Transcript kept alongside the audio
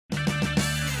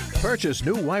Purchase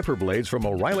new wiper blades from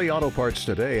O'Reilly Auto Parts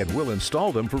today and we'll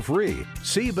install them for free.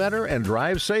 See better and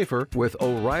drive safer with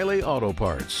O'Reilly Auto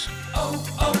Parts.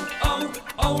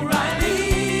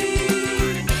 O'Reilly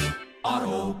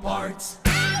Auto Parts.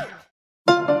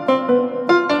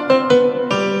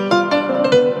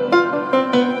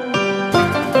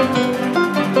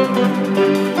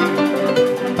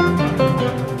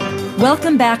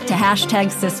 Welcome back to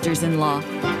 #Sisters-in-Law.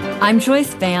 I'm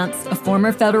Joyce Vance, a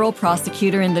former federal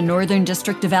prosecutor in the Northern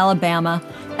District of Alabama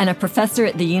and a professor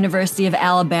at the University of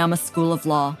Alabama School of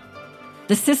Law.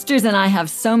 The sisters and I have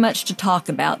so much to talk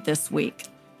about this week.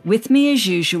 With me, as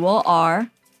usual,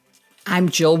 are... I'm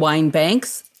Jill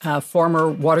Wine-Banks, a former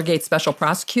Watergate special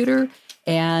prosecutor,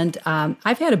 and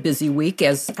I've had a busy week,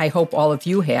 as I hope all of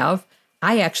you have.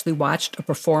 I actually watched a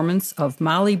performance of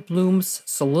Molly Bloom's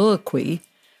Soliloquy,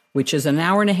 which is an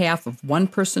hour and a half of one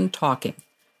person talking.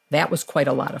 That was quite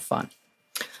a lot of fun.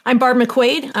 I'm Barb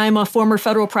McQuaid. I'm a former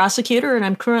federal prosecutor, and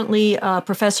I'm currently a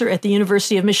professor at the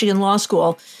University of Michigan Law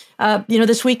School.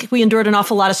 This week we endured an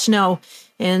awful lot of snow,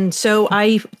 and so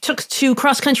I took to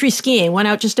cross-country skiing, went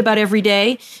out just about every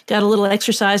day, got a little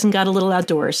exercise, and got a little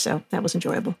outdoors, so that was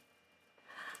enjoyable.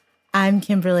 I'm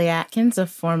Kimberly Atkins, a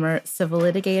former civil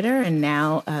litigator and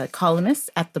now a columnist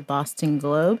at the Boston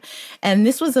Globe. And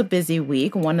this was a busy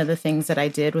week. One of the things that I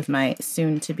did with my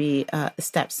soon-to-be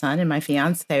stepson and my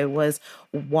fiance was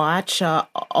watch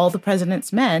All the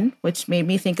President's Men, which made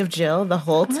me think of Jill the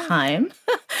whole time.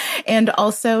 And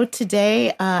also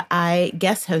today, I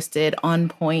guest hosted On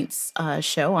Point's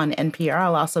show on NPR.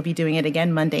 I'll also be doing it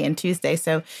again Monday and Tuesday,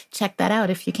 so check that out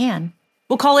if you can.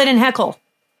 We'll call it in Heckle.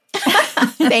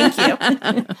 Thank you.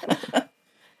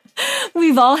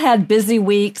 We've all had busy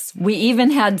weeks. We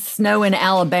even had snow in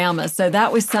Alabama, so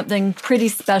that was something pretty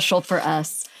special for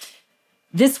us.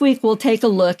 This week, we'll take a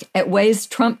look at ways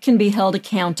Trump can be held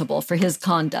accountable for his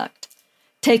conduct,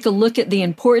 take a look at the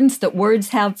importance that words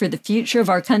have for the future of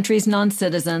our country's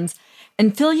non-citizens,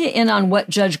 and fill you in on what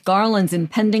Judge Garland's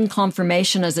impending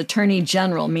confirmation as Attorney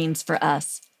General means for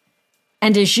us.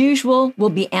 And as usual,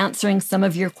 we'll be answering some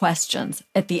of your questions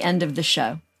at the end of the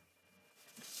show.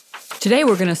 Today,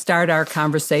 we're going to start our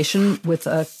conversation with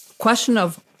a question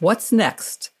of what's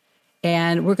next.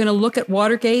 And we're going to look at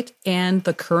Watergate and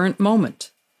the current moment.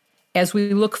 As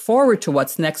we look forward to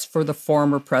what's next for the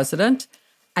former president,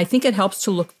 I think it helps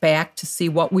to look back to see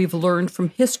what we've learned from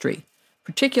history,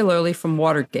 particularly from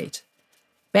Watergate.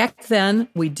 Back then,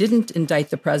 we didn't indict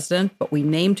the president, but we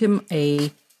named him a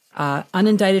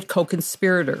unindicted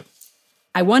co-conspirator.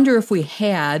 I wonder if we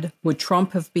had, would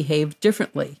Trump have behaved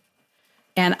differently?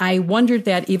 And I wondered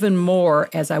that even more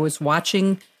as I was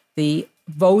watching the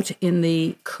vote in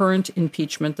the current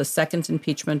impeachment, the second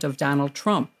impeachment of Donald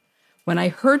Trump. When I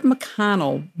heard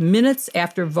McConnell, minutes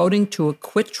after voting to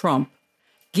acquit Trump,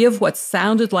 give what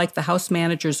sounded like the House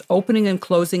manager's opening and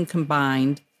closing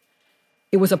combined,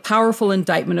 it was a powerful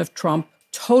indictment of Trump,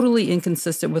 totally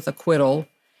inconsistent with acquittal,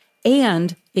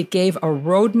 and it gave a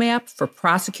roadmap for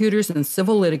prosecutors and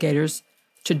civil litigators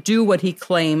to do what he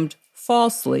claimed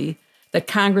falsely that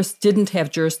Congress didn't have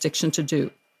jurisdiction to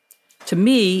do. To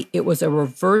me, it was a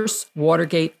reverse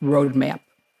Watergate roadmap.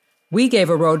 We gave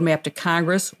a roadmap to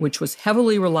Congress, which was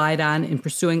heavily relied on in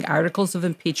pursuing articles of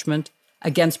impeachment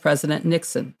against President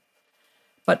Nixon.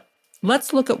 But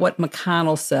let's look at what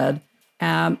McConnell said,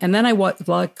 and then I would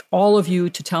like all of you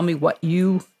to tell me what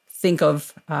you think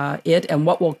of it and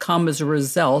what will come as a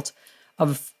result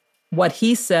of what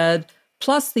he said,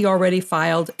 plus the already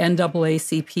filed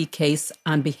NAACP case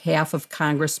on behalf of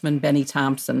Congressman Benny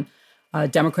Thompson, a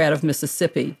Democrat of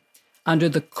Mississippi, under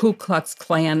the Ku Klux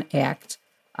Klan Act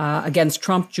against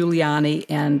Trump, Giuliani,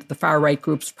 and the far-right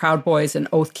groups Proud Boys and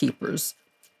Oath Keepers.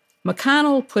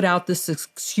 McConnell put out this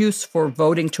excuse for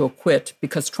voting to acquit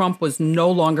because Trump was no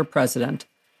longer president.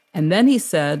 And then he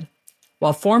said,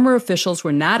 while former officials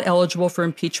were not eligible for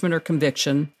impeachment or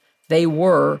conviction, they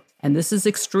were, and this is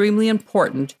extremely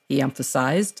important, he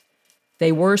emphasized,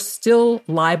 they were still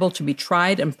liable to be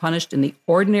tried and punished in the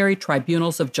ordinary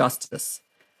tribunals of justice.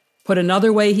 Put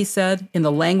another way, he said, in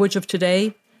the language of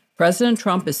today, President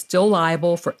Trump is still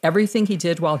liable for everything he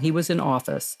did while he was in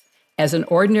office, as an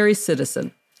ordinary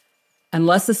citizen,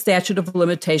 unless the statute of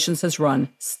limitations has run,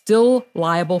 still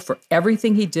liable for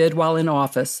everything he did while in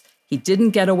office. He didn't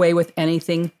get away with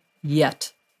anything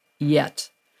yet.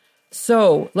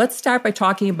 So let's start by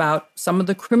talking about some of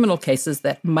the criminal cases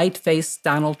that might face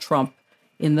Donald Trump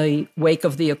in the wake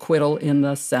of the acquittal in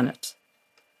the Senate.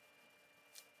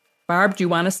 Barb, do you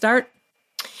want to start?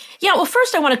 Yeah, well,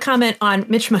 first I want to comment on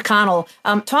Mitch McConnell.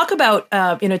 Talk about,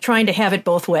 trying to have it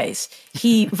both ways.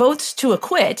 He votes to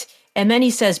acquit, And then he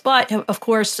says, but of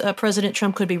course, President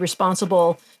Trump could be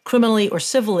responsible criminally or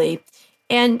civilly.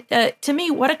 And to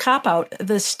me, what a cop-out.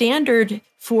 The standard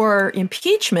for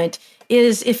impeachment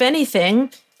is, if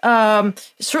anything,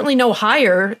 certainly no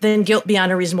higher than guilt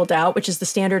beyond a reasonable doubt, which is the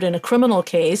standard in a criminal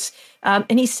case.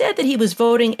 And he said that he was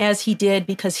voting as he did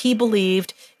because he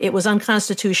believed it was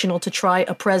unconstitutional to try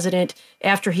a president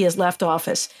after he has left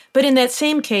office. But in that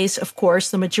same case, of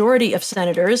course, the majority of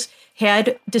senators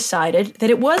had decided that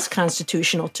it was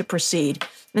constitutional to proceed.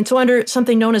 And so under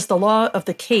something known as the law of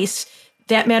the case,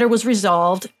 that matter was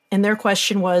resolved, and their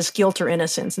question was guilt or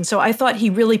innocence. And so I thought he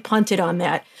really punted on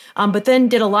that, but then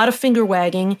did a lot of finger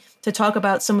wagging to talk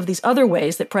about some of these other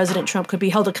ways that President Trump could be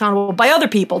held accountable by other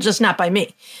people, just not by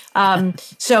me.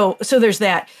 So there's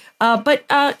that. But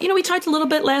we talked a little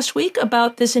bit last week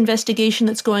about this investigation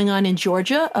that's going on in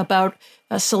Georgia about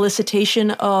a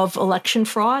solicitation of election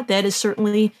fraud. That is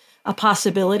certainly a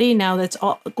possibility. Now that's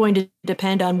all going to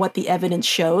depend on what the evidence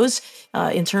shows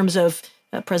in terms of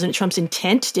President Trump's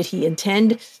intent. Did he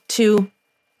intend to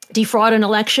defraud an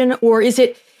election? Or is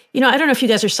it, I don't know if you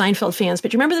guys are Seinfeld fans,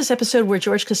 but you remember this episode where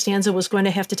George Costanza was going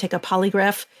to have to take a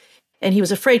polygraph and he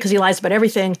was afraid because he lies about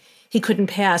everything, he couldn't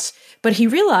pass. But he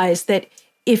realized that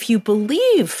if you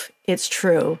believe it's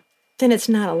true, then it's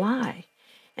not a lie.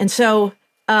 And so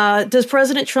does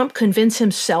President Trump convince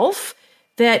himself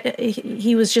that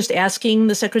he was just asking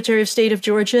the Secretary of State of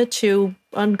Georgia to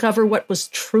uncover what was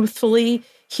truthfully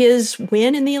his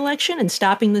win in the election and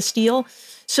stopping the steal?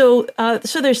 So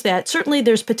there's that. Certainly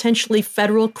there's potentially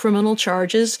federal criminal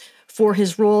charges for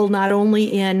his role, not only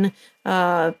in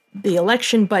the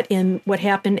election, but in what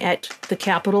happened at the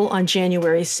Capitol on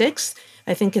January 6th.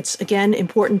 I think it's, again,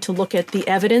 important to look at the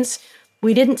evidence.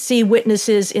 We didn't see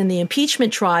witnesses in the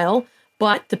impeachment trial,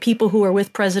 but the people who were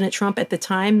with President Trump at the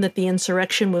time that the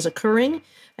insurrection was occurring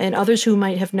and others who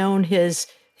might have known his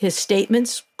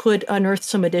statements could unearth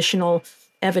some additional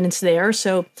evidence there.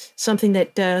 So something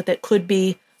that could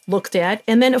be looked at.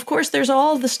 And then, of course, there's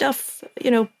all the stuff,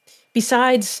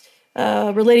 besides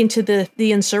relating to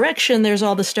the insurrection, there's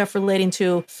all the stuff relating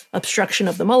to obstruction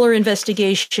of the Mueller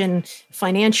investigation,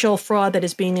 financial fraud that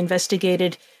is being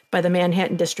investigated by the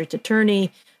Manhattan District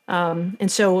Attorney.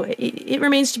 And so it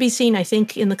remains to be seen, I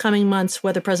think, in the coming months,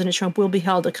 whether President Trump will be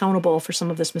held accountable for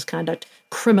some of this misconduct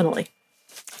criminally.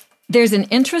 There's an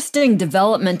interesting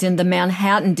development in the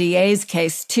Manhattan DA's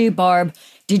case, too, Barb.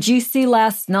 Did you see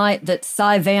last night that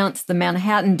Cy Vance, the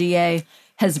Manhattan DA,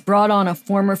 has brought on a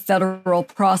former federal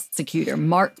prosecutor,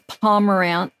 Mark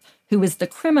Pomerantz, who was the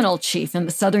criminal chief in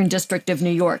the Southern District of New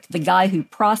York, the guy who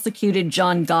prosecuted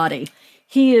John Gotti?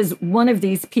 He is one of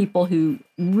these people who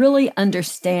really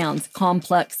understands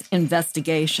complex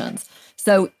investigations.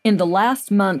 So in the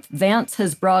last month, Vance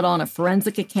has brought on a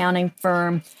forensic accounting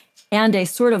firm and a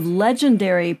sort of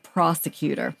legendary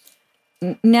prosecutor.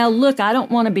 Now, look, I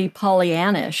don't want to be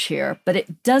Pollyannish here, but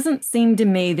it doesn't seem to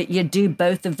me that you do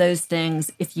both of those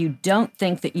things if you don't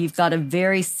think that you've got a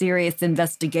very serious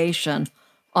investigation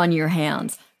on your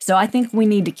hands. So I think we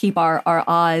need to keep our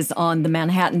eyes on the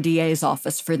Manhattan DA's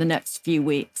office for the next few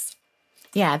weeks.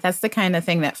 Yeah, that's the kind of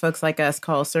thing that folks like us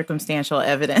call circumstantial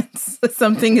evidence.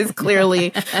 Something is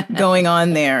clearly going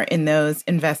on there in those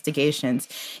investigations.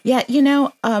 Yeah,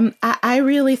 I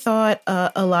really thought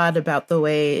a lot about the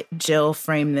way Jill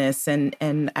framed this, and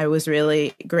I was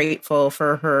really grateful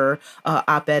for her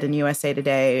op-ed in USA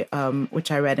Today,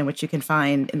 which I read and which you can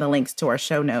find in the links to our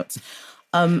show notes.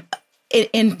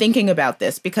 In thinking about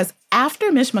this, because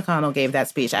after Mitch McConnell gave that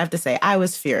speech, I have to say, I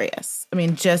was furious. I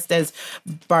mean, just as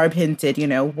Barb hinted,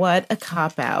 what a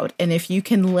cop-out. And if you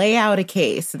can lay out a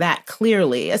case that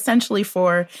clearly, essentially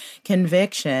for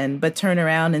conviction, but turn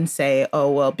around and say,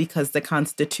 oh, well, because the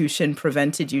Constitution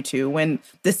prevented you to, when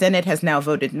the Senate has now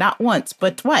voted not once,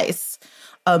 but twice,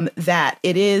 that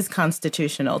it is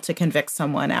constitutional to convict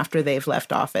someone after they've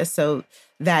left office. So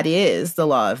that is the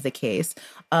law of the case.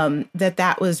 That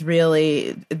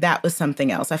was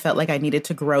something else. I felt like I needed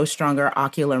to grow stronger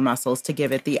ocular muscles to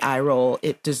give it the eye roll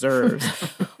it deserves.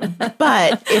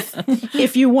 But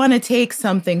if you want to take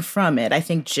something from it, I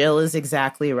think Jill is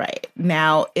exactly right.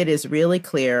 Now, it is really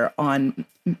clear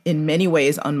in many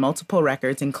ways on multiple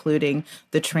records, including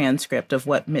the transcript of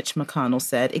what Mitch McConnell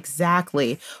said,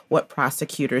 exactly what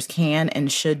prosecutors can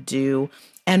and should do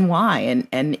and why.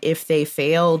 And if they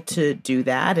failed to do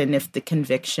that, and if the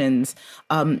convictions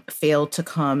failed to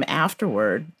come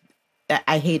afterward,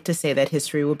 I hate to say that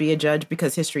history will be a judge,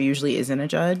 because history usually isn't a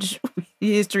judge.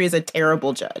 History is a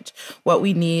terrible judge. What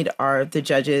we need are the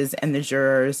judges and the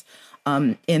jurors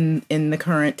in the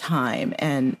current time.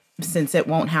 And since it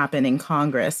won't happen in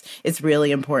Congress, it's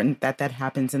really important that that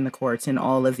happens in the courts in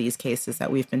all of these cases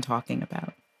that we've been talking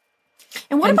about.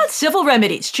 And what about civil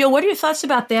remedies? Jill, what are your thoughts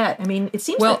about that? I mean, it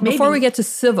seems that maybe... Before we get to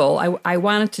civil, I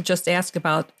wanted to just ask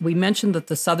about, we mentioned that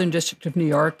the Southern District of New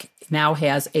York now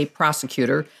has a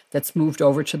prosecutor that's moved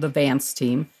over to the Vance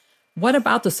team. What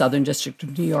about the Southern District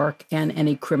of New York and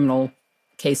any criminal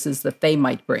cases that they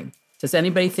might bring? Does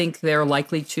anybody think they're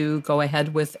likely to go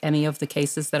ahead with any of the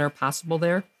cases that are possible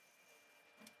there?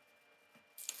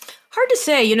 Hard to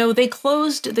say. You know, they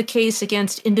closed the case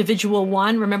against Individual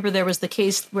One. Remember, there was the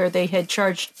case where they had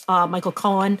charged Michael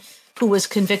Cohen, who was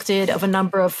convicted of a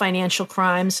number of financial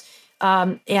crimes.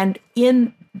 And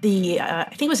in the, I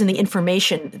think it was in the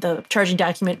information, the charging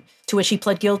document to which he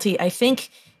pled guilty, I think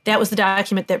that was the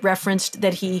document that referenced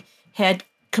that he had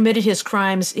committed his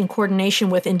crimes in coordination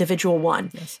with Individual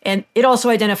One. Yes. And it also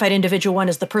identified Individual One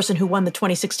as the person who won the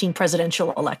 2016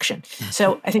 presidential election.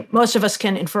 So I think most of us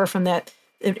can infer from that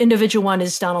Individual One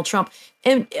is Donald Trump.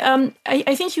 And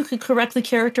I think you could correctly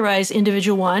characterize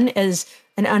Individual One as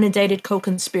an unindicted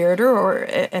co-conspirator or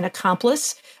an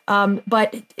accomplice.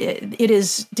 But it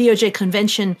is DOJ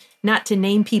convention not to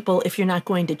name people if you're not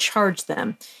going to charge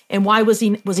them. And why was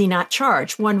he not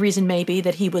charged? One reason may be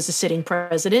that he was a sitting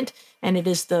president, and it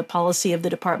is the policy of the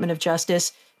Department of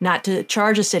Justice not to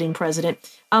charge a sitting president.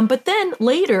 But then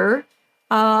later,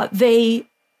 they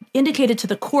indicated to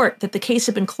the court that the case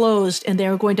had been closed and they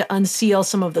were going to unseal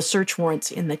some of the search warrants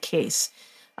in the case.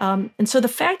 And so the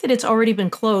fact that it's already been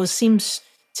closed seems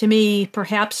to me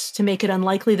perhaps to make it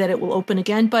unlikely that it will open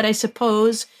again. But I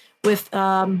suppose with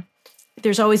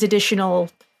there's always additional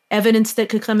evidence that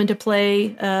could come into play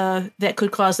that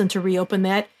could cause them to reopen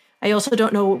that. I also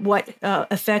don't know what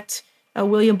effect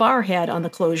William Barr had on the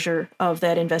closure of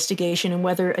that investigation and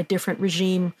whether a different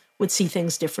regime would see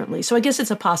things differently. So I guess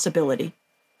it's a possibility.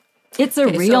 It's a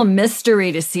real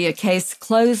mystery to see a case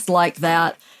closed like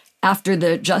that after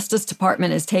the Justice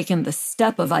Department has taken the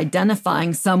step of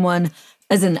identifying someone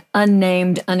as an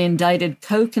unnamed, unindicted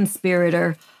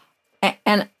co-conspirator.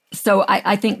 And so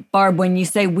I think, Barb, when you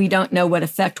say we don't know what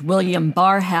effect William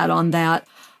Barr had on that,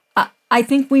 I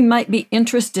think we might be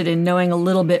interested in knowing a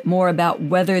little bit more about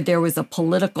whether there was a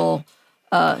political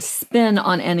spin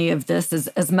on any of this,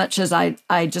 as much as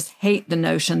I just hate the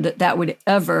notion that that would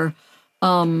ever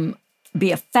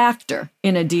be a factor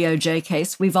in a DOJ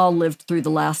case. We've all lived through the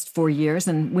last 4 years,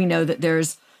 and we know that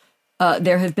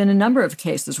there have been a number of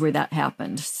cases where that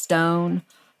happened. Stone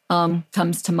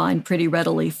comes to mind pretty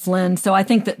readily, Flynn. So I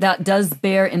think that does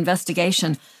bear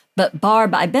investigation. But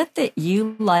Barb, I bet that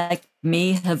you, like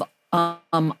me, have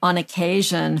on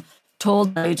occasion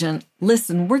told the agent,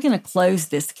 listen, we're going to close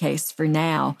this case for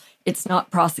now. It's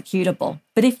not prosecutable.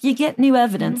 But if you get new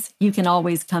evidence, you can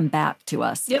always come back to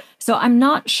us. Yep. So I'm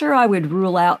not sure I would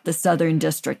rule out the Southern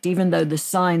District, even though the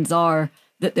signs are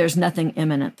that there's nothing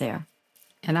imminent there.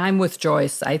 And I'm with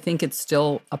Joyce. I think it's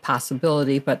still a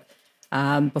possibility. But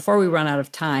before we run out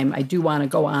of time, I do want to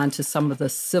go on to some of the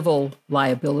civil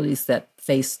liabilities that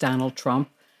face Donald Trump.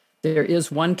 There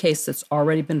is one case that's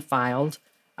already been filed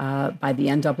by the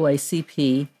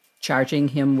NAACP, charging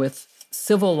him with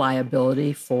civil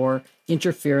liability for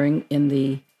interfering in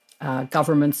the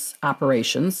government's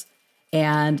operations.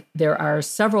 And there are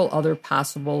several other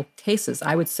possible cases.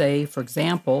 I would say, for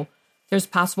example, there's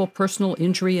possible personal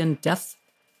injury and death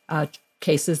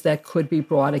cases that could be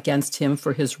brought against him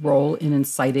for his role in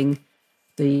inciting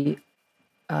the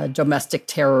domestic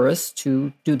terrorists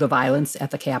to do the violence at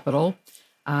the Capitol.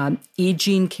 E.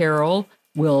 Jean Carroll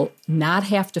will not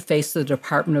have to face the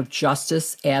Department of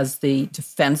Justice as the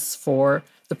defense for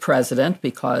the president,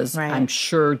 because I'm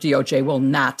sure DOJ will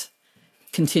not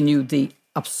continue the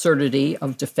absurdity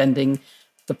of defending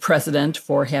the president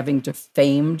for having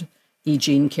defamed E.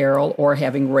 Jean Carroll or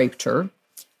having raped her,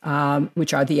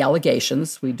 which are the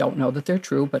allegations. We don't know that they're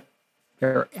true, but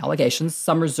they're allegations.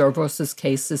 Summer Zervos'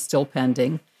 case is still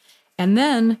pending. And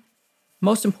then,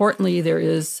 most importantly, there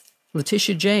is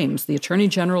Letitia James, the Attorney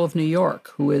General of New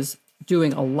York, who is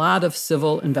doing a lot of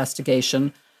civil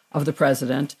investigation of the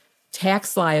president,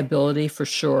 tax liability for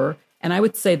sure. And I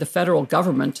would say the federal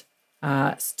government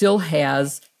still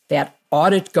has that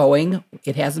audit going.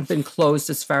 It hasn't been closed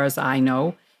as far as I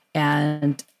know.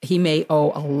 And he may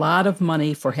owe a lot of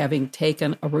money for having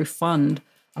taken a refund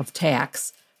of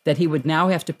tax that he would now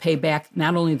have to pay back,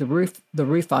 not only the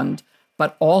refund,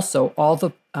 but also all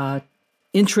the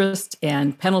interest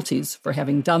and penalties for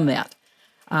having done that.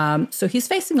 So he's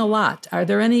facing a lot. Are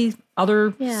there any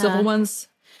other civil ones?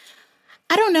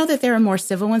 I don't know that there are more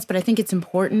civil ones, but I think it's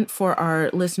important for our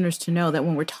listeners to know that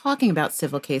when we're talking about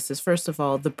civil cases, first of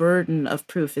all, the burden of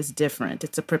proof is different.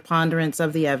 It's a preponderance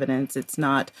of the evidence. It's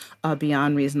not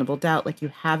beyond reasonable doubt like you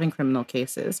have in criminal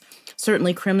cases.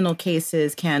 Certainly, criminal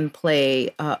cases can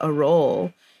play a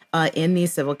role in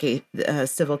these civil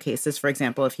cases. For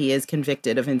example, if he is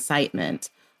convicted of incitement,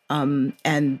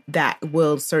 and that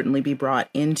will certainly be brought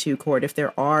into court if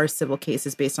there are civil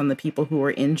cases based on the people who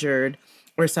were injured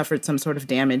or suffered some sort of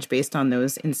damage based on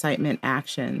those incitement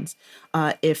actions,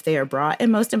 if they are brought. And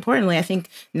most importantly, I think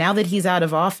now that he's out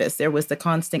of office, there was the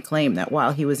constant claim that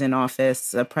while he was in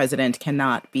office, a president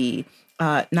cannot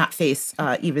not face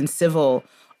even civil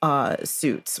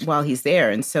suits while he's there.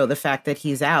 And so the fact that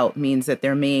he's out means that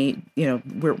there may,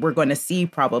 we're going to see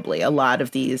probably a lot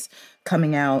of these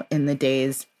coming out in the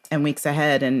days and weeks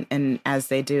ahead. And as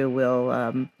they do,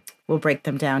 we'll break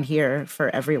them down here for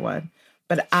everyone.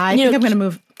 But I think I'm going to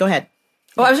move. Go ahead.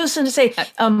 Well, I was just going to say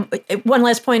one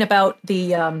last point about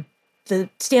the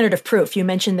standard of proof. You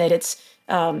mentioned that it's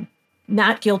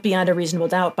not guilt beyond a reasonable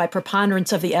doubt by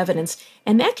preponderance of the evidence,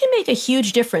 and that can make a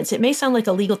huge difference. It may sound like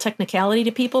a legal technicality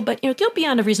to people, but guilt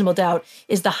beyond a reasonable doubt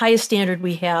is the highest standard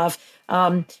we have.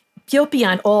 Guilt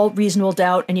beyond all reasonable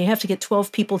doubt, and you have to get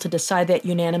 12 people to decide that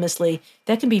unanimously.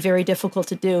 That can be very difficult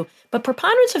to do. But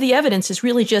preponderance of the evidence is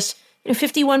really just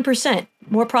 51%,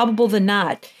 more probable than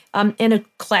not. And a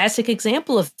classic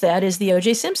example of that is the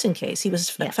O.J. Simpson case. He was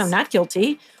found not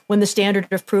guilty when the standard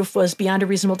of proof was beyond a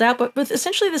reasonable doubt, but with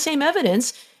essentially the same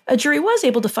evidence, a jury was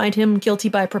able to find him guilty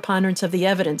by preponderance of the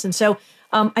evidence. And so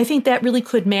I think that really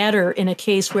could matter in a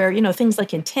case where, things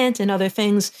like intent and other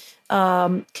things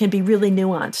can be really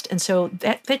nuanced. And so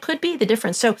that could be the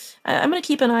difference. So I'm going to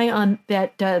keep an eye on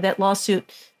that lawsuit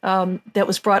that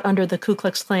was brought under the Ku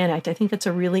Klux Klan Act. I think that's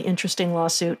a really interesting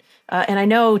lawsuit. And I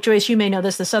know, Joyce, you may know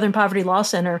this, the Southern Poverty Law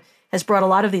Center has brought a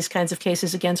lot of these kinds of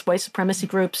cases against white supremacy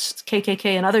groups, KKK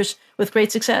and others, with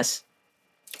great success.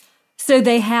 So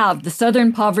they have. The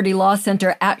Southern Poverty Law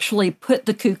Center actually put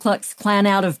the Ku Klux Klan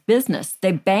out of business.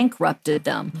 They bankrupted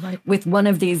them with one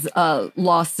of these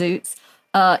lawsuits.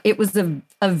 It was a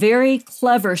very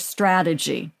clever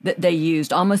strategy that they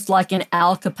used, almost like an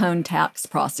Al Capone tax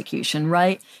prosecution,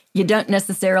 right? You don't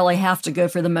necessarily have to go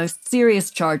for the most serious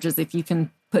charges if you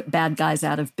can put bad guys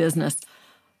out of business.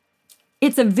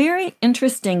 It's a very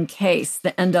interesting case,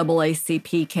 the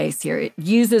NAACP case here. It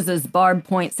uses, as Barb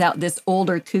points out, this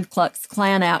older Ku Klux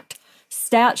Klan Act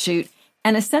statute.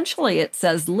 And essentially it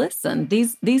says, listen,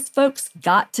 these folks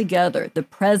got together, the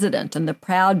president and the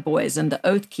Proud Boys and the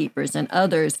Oath Keepers and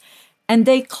others, and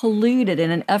they colluded in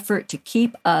an effort to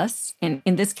keep us, in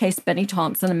this case, Benny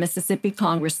Thompson, a Mississippi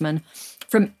congressman,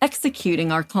 from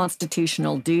executing our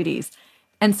constitutional duties.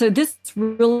 And so this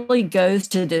really goes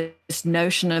to this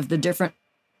notion of the different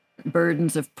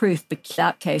burdens of proof. But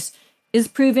that case is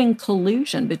proving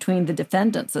collusion between the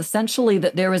defendants, essentially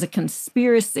that there was a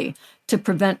conspiracy to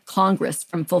prevent Congress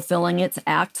from fulfilling its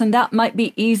acts. And that might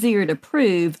be easier to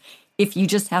prove if you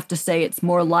just have to say it's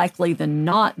more likely than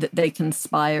not that they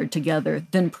conspired together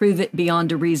than prove it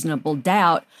beyond a reasonable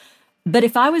doubt. But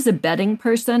if I was a betting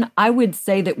person, I would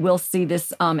say that we'll see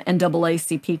this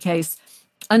NAACP case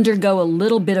undergo a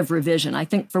little bit of revision. I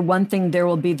think, for one thing, there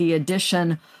will be the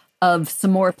addition of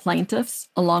some more plaintiffs,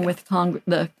 along with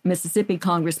the Mississippi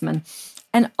congressman.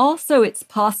 And also it's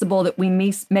possible that we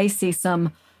may see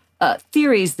some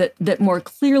theories that more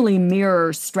clearly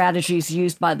mirror strategies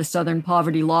used by the Southern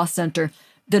Poverty Law Center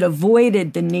that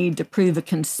avoided the need to prove a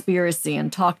conspiracy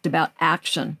and talked about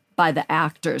action by the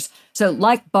actors. So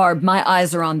like Barb, my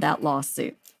eyes are on that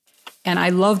lawsuit. And I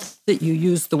love that you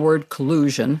used the word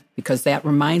collusion, because that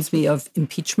reminds me of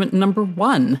impeachment number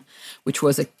 1, which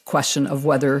was a question of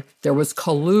whether there was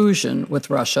collusion with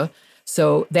Russia.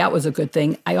 So that was a good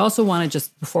thing. I also want to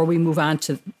just, before we move on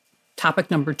to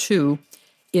topic number 2,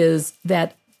 is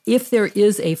that if there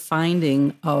is a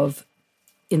finding of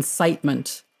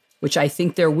incitement, which I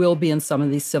think there will be in some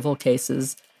of these civil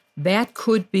cases, that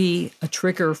could be a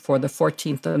trigger for the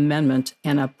 14th Amendment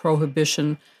and a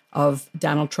prohibition of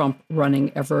Donald Trump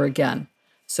running ever again.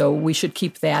 So we should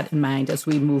keep that in mind as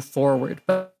we move forward.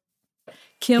 But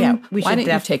Kim, why don't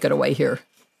you take it away here?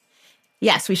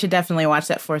 Yes, we should definitely watch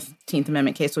that 14th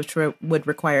Amendment case, which would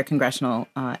require congressional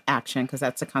action, because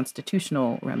that's a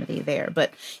constitutional remedy there.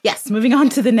 But yes, moving on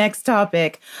to the next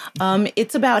topic,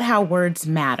 it's about how words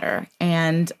matter.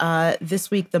 And this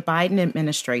week, the Biden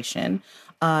administration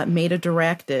made a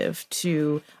directive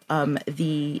to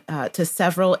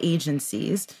several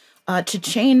agencies to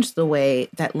change the way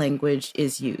that language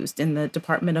is used. In the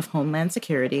Department of Homeland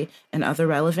Security and other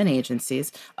relevant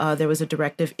agencies, there was a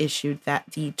directive issued that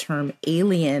the term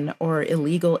alien or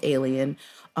illegal alien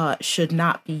should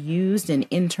not be used in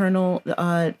internal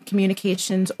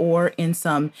communications or in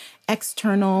some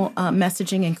external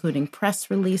messaging, including press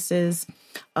releases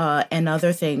and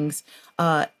other things.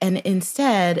 And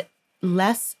instead,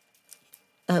 less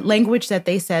language that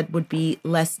they said would be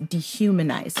less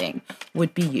dehumanizing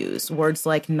would be used, words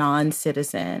like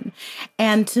non-citizen.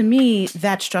 And to me,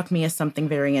 that struck me as something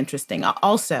very interesting.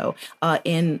 Also,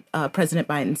 in President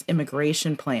Biden's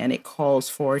immigration plan, it calls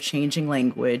for changing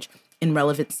language in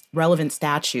relevant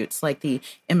statutes like the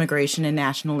Immigration and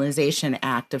Nationalization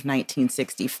Act of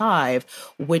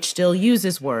 1965, which still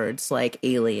uses words like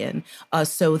alien,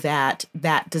 so that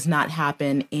that does not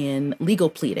happen in legal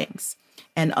pleadings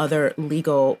and other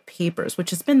legal papers, which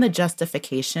has been the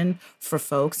justification for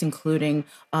folks, including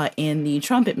in the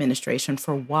Trump administration,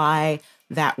 for why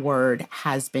that word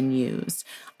has been used.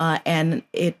 And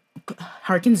it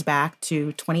harkens back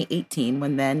to 2018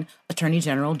 when then Attorney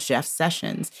General Jeff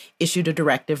Sessions issued a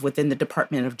directive within the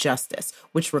Department of Justice,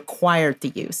 which required the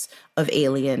use of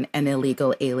alien and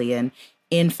illegal alien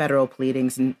in federal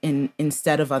pleadings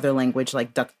instead of other language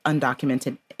like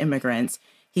undocumented immigrants.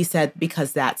 He said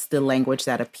because that's the language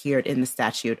that appeared in the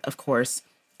statute. Of course,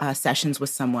 Sessions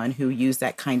was someone who used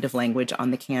that kind of language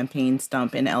on the campaign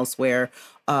stump and elsewhere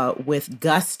with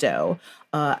gusto.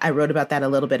 I wrote about that a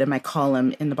little bit in my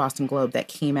column in the Boston Globe that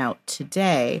came out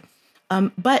today.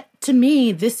 But to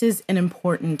me, this is an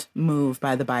important move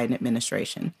by the Biden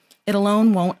administration. It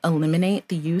alone won't eliminate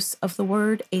the use of the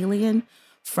word alien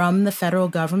from the federal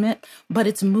government, but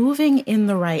it's moving in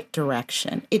the right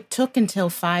direction. It took until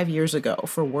 5 years ago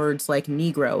for words like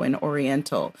Negro and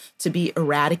Oriental to be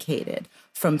eradicated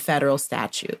from federal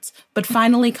statutes. But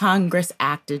finally, Congress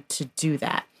acted to do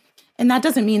that. And that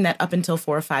doesn't mean that up until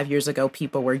 4 or 5 years ago,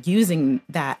 people were using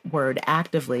that word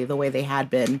actively the way they had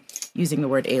been using the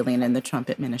word alien in the Trump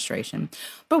administration.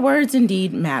 But words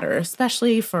indeed matter,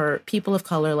 especially for people of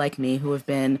color like me who have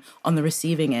been on the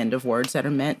receiving end of words that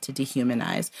are meant to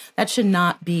dehumanize. That should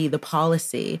not be the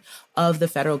policy of the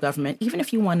federal government, even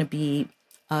if you want to be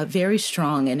very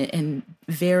strong and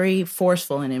very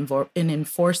forceful in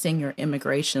enforcing your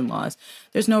immigration laws.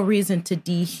 There's no reason to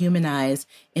dehumanize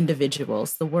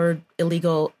individuals. The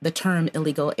term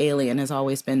illegal alien has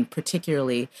always been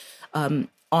particularly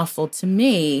awful to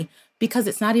me because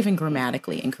it's not even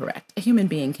grammatically incorrect. A human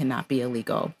being cannot be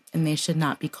illegal, and they should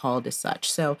not be called as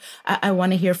such. So I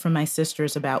want to hear from my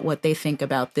sisters about what they think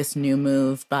about this new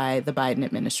move by the Biden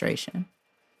administration.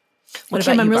 Well,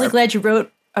 Kim, I'm really glad you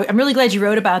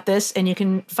wrote about this, and you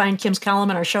can find Kim's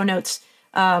column in our show notes.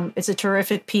 It's a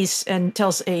terrific piece and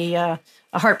tells a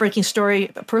heartbreaking story,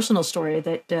 a personal story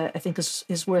that I think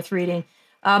is worth reading.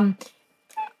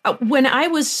 When I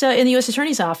was in the U.S.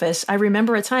 Attorney's Office, I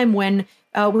remember a time when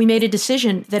we made a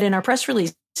decision that in our press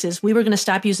releases, we were going to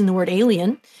stop using the word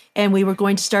alien and we were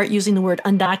going to start using the word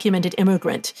undocumented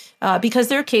immigrant because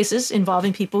there are cases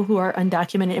involving people who are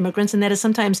undocumented immigrants, and that is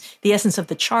sometimes the essence of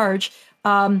the charge.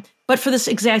 But for this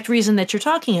exact reason that you're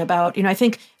talking about, I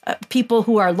think people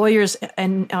who are lawyers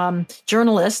and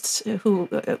journalists, who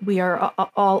we are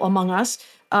all among us,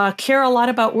 care a lot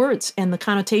about words and the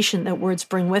connotation that words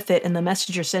bring with it and the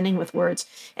message you're sending with words.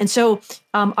 And so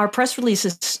our press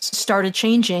releases started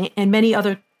changing, and many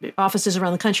other offices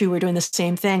around the country were doing the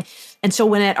same thing. And so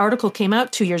when that article came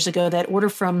out 2 years ago, that order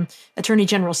from Attorney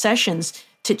General Sessions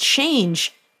to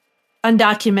change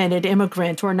undocumented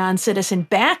immigrant or non-citizen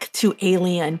back to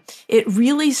alien, it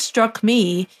really struck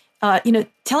me,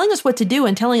 telling us what to do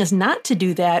and telling us not to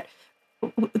do that.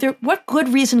 What good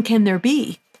reason can there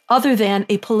be other than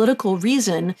a political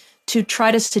reason to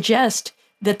try to suggest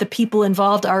that the people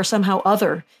involved are somehow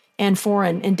other and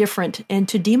foreign and different and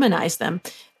to demonize them?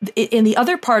 In the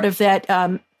other part of that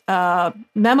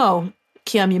memo,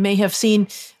 Kim, you may have seen,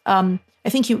 I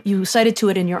think you cited to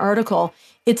it in your article,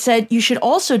 it said you should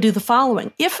also do the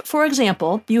following. If, for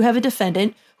example, you have a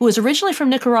defendant who is originally from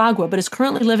Nicaragua but is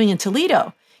currently living in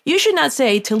Toledo, you should not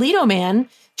say Toledo man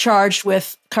charged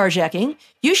with carjacking.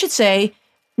 You should say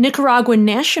Nicaraguan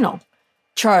national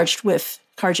charged with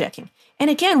carjacking.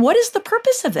 And again, what is the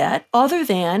purpose of that other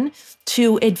than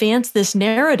to advance this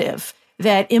narrative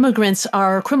that immigrants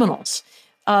are criminals?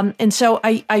 And so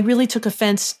I really took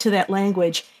offense to that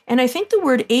language. And I think the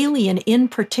word alien in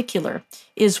particular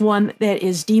is one that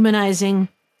is demonizing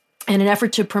in an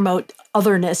effort to promote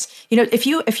otherness. If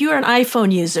you're an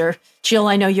iPhone user, Jill,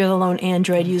 I know you're the lone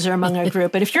Android user among our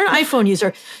group, but if you're an iPhone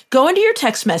user, go into your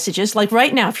text messages, like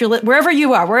right now, if you're wherever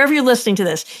you are, wherever you're listening to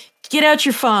this, get out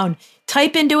your phone,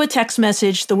 type into a text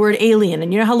message the word alien,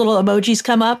 and you know how little emojis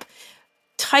come up?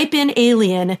 Type in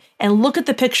alien and look at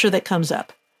the picture that comes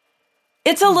up.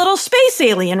 It's a little space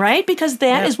alien, right? Because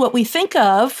that is what we think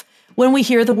of when we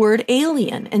hear the word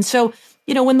alien. And so,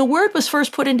 you know, when the word was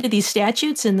first put into these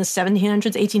statutes in the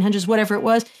 1700s, 1800s, whatever it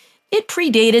was, it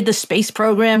predated the space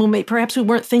program. Perhaps we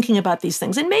weren't thinking about these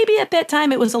things. And maybe at that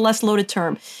time it was a less loaded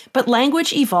term. But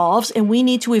language evolves, and we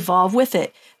need to evolve with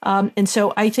it. And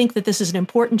so I think that this is an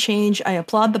important change. I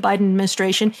applaud the Biden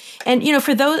administration. And, you know,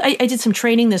 for those, I did some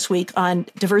training this week on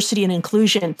diversity and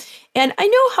inclusion. And I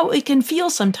know how it can feel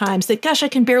sometimes that, gosh, I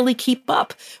can barely keep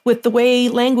up with the way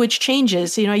language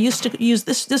changes. You know, I used to use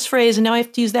this phrase and now I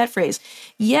have to use that phrase.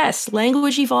 Yes,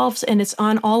 language evolves and it's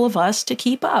on all of us to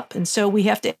keep up. And so we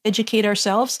have to educate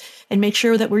ourselves and make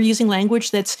sure that we're using language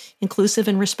that's inclusive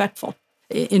and respectful.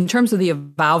 In terms of the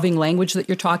evolving language that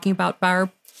you're talking about,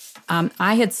 Barb,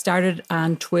 I had started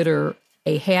on Twitter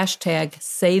a hashtag,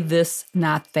 say this,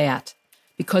 not that,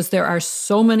 because there are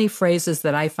so many phrases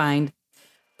that I find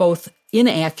both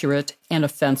inaccurate and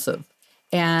offensive.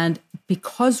 And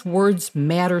because words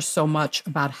matter so much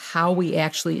about how we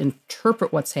actually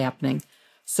interpret what's happening,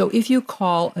 so if you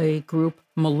call a group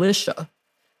militia,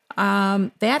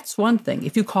 that's one thing.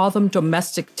 If you call them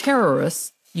domestic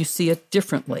terrorists, you see it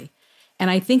differently. And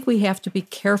I think we have to be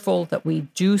careful that we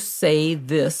do say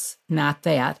this, not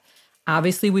that.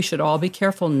 Obviously, we should all be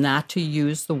careful not to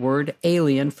use the word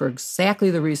alien for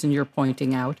exactly the reason you're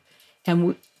pointing out.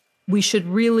 And we should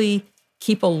really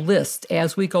keep a list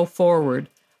as we go forward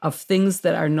of things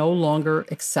that are no longer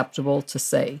acceptable to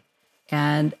say.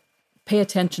 And pay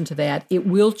attention to that. It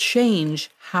will change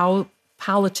how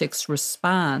politics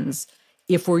responds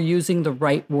if we're using the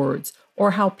right words,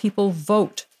 or how people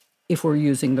vote if we're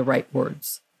using the right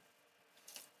words.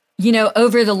 You know,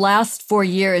 over the last 4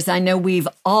 years, I know we've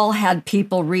all had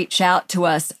people reach out to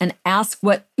us and ask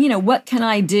what can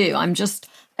I do? I'm just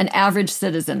an average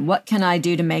citizen. What can I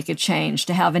do to make a change,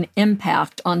 to have an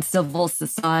impact on civil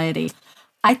society?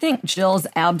 I think Jill's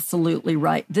absolutely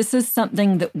right. This is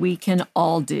something that we can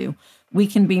all do. We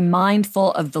can be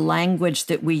mindful of the language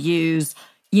that we use.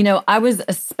 You know, I was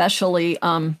especially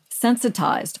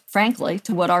sensitized, frankly,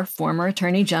 to what our former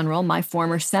Attorney General, my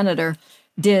former senator,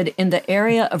 did in the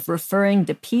area of referring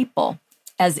to people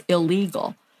as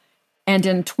illegal. And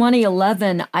in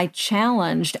 2011, I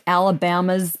challenged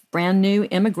Alabama's brand new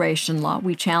immigration law.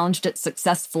 We challenged it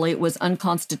successfully. It was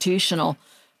unconstitutional.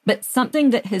 But something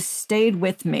that has stayed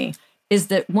with me is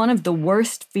that one of the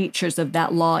worst features of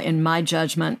that law, in my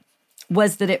judgment,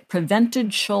 was that it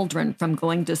prevented children from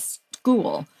going to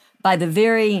school by the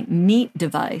very neat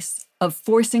device of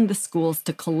forcing the schools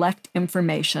to collect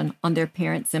information on their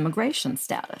parents' immigration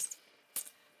status.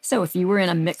 So if you were in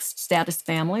a mixed status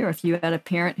family, or if you had a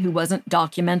parent who wasn't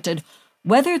documented,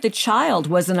 whether the child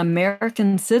was an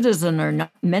American citizen or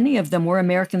not, many of them were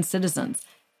American citizens,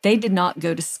 they did not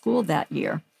go to school that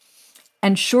year.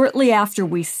 And shortly after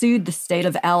we sued the state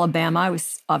of Alabama, I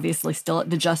was obviously still at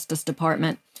the Justice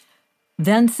Department,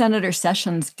 then Senator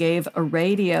Sessions gave a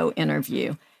radio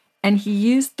interview, and he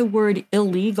used the word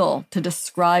illegal to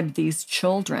describe these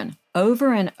children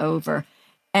over and over.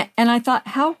 And I thought,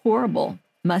 how horrible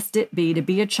must it be to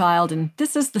be a child? And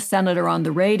this is the senator on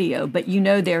the radio, but you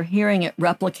know they're hearing it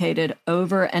replicated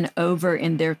over and over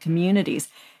in their communities.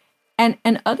 And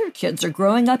other kids are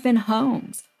growing up in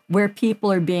homes where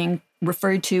people are being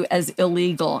referred to as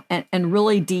illegal and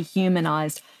really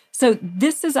dehumanized. So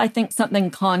this is, I think,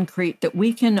 something concrete that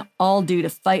we can all do to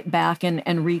fight back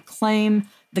and reclaim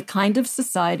the kind of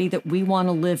society that we want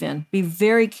to live in. Be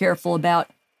very careful about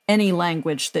any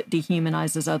language that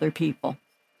dehumanizes other people.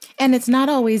 And it's not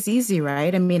always easy,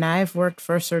 right? I mean, I've worked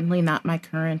for certainly not my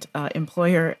current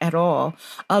employer at all,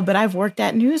 but I've worked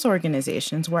at news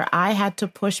organizations where I had to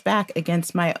push back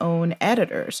against my own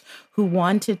editors who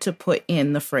wanted to put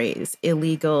in the phrase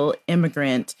illegal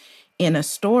immigrant in a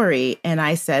story. And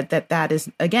I said that is,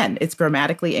 again, it's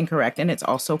grammatically incorrect and it's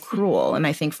also cruel. And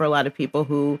I think for a lot of people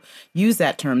who use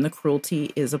that term, the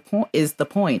cruelty is the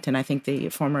point. And I think the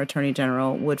former Attorney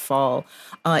General would fall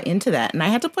into that. And I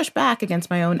had to push back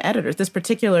against my own editors. This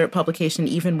particular publication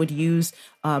even would use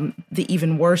the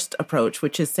even worst approach,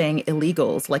 which is saying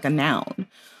illegals like a noun.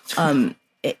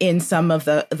 In some of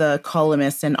the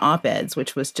columnists and op-eds,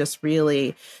 which was just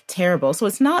really terrible. So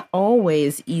it's not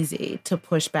always easy to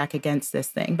push back against this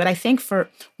thing. But I think for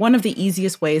one of the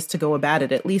easiest ways to go about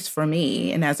it, at least for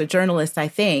me, and as a journalist, I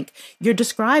think you're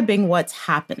describing what's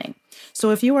happening.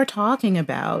 So if you are talking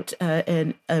about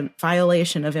a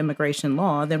violation of immigration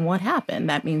law, then what happened?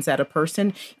 That means that a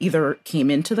person either came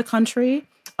into the country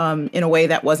in a way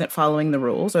that wasn't following the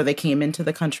rules, or they came into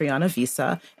the country on a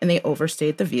visa and they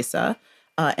overstayed the visa.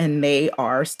 And they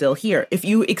are still here. If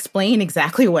you explain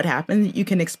exactly what happened, you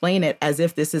can explain it as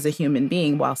if this is a human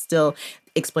being while still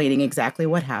explaining exactly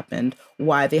what happened,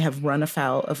 why they have run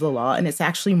afoul of the law. And it's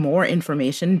actually more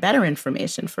information, better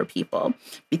information for people.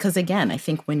 Because again, I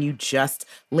think when you just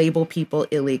label people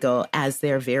illegal as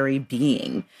their very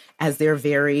being, as their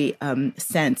very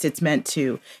sense, it's meant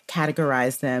to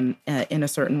categorize them in a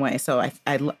certain way. So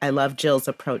I love Jill's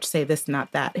approach, say this,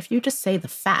 not that. If you just say the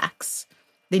facts,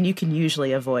 then you can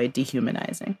usually avoid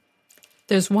dehumanizing.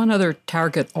 There's one other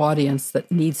target audience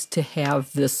that needs to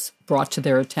have this brought to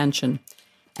their attention,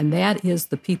 and that is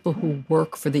the people who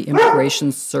work for the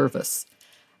Immigration Service.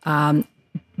 When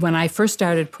I first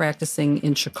started practicing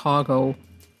in Chicago,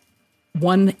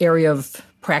 one area of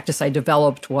practice I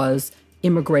developed was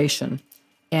immigration.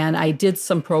 And I did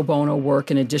some pro bono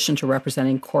work in addition to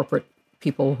representing corporate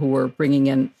people who were bringing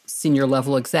in senior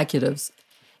level executives.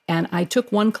 And I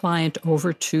took one client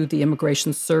over to the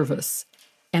Immigration Service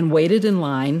and waited in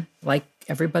line like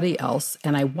everybody else.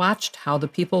 And I watched how the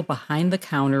people behind the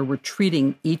counter were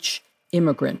treating each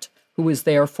immigrant who was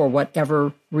there for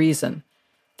whatever reason.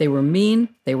 They were mean,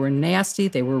 they were nasty,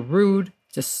 they were rude,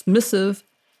 dismissive.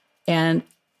 And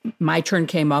my turn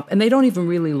came up, and they don't even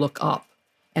really look up.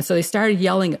 And so they started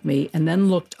yelling at me and then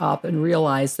looked up and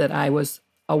realized that I was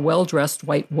a well-dressed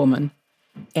white woman.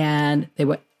 And they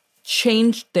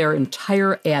changed their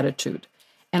entire attitude.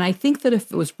 And I think that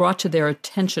if it was brought to their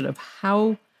attention of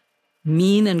how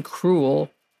mean and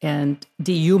cruel and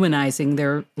dehumanizing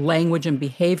their language and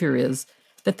behavior is,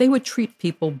 that they would treat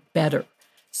people better.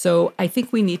 So I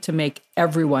think we need to make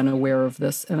everyone aware of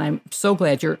this. And I'm so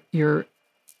glad your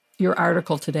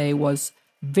article today was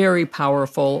very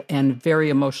powerful and very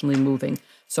emotionally moving.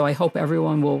 So I hope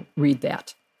everyone will read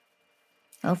that.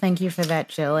 Well, thank you for that,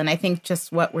 Jill. And I think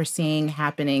just what we're seeing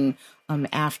happening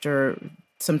after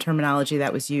some terminology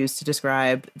that was used to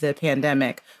describe the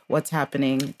pandemic, what's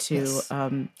happening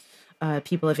to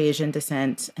people of Asian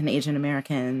descent and Asian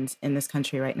Americans in this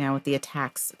country right now with the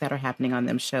attacks that are happening on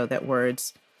them show that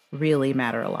words really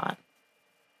matter a lot.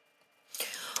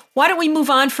 Why don't we move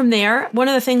on from there? One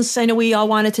of the things I know we all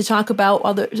wanted to talk about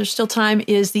while there's still time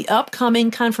is the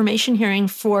upcoming confirmation hearing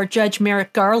for Judge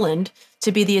Merrick Garland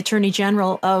to be the Attorney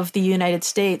General of the United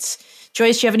States.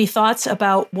 Joyce, do you have any thoughts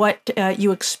about what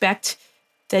you expect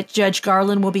that Judge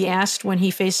Garland will be asked when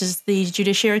he faces the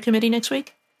Judiciary Committee next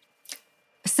week?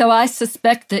 So I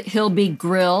suspect that he'll be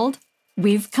grilled.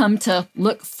 We've come to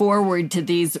look forward to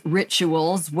these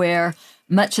rituals where,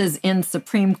 much as in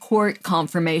Supreme Court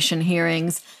confirmation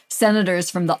hearings, senators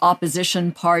from the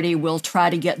opposition party will try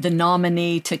to get the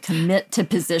nominee to commit to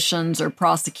positions or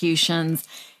prosecutions,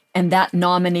 and that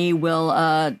nominee will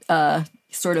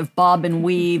sort of bob and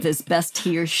weave as best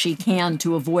he or she can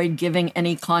to avoid giving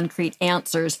any concrete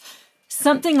answers.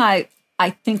 Something I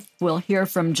think we'll hear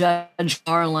from Judge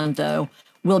Garland, though,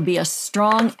 will be a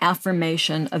strong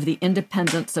affirmation of the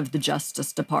independence of the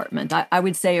Justice Department. I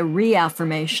would say a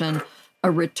reaffirmation, a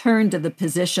return to the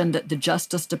position that the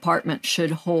Justice Department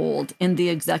should hold in the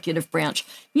executive branch,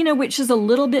 which is a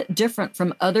little bit different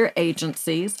from other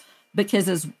agencies,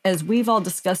 because as we've all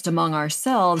discussed among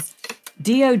ourselves,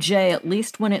 DOJ, at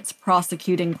least when it's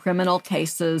prosecuting criminal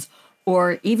cases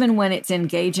or even when it's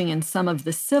engaging in some of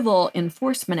the civil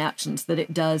enforcement actions that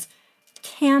it does,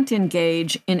 can't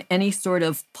engage in any sort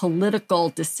of political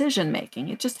decision-making.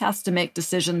 It just has to make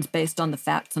decisions based on the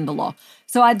facts and the law.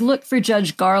 So I'd look for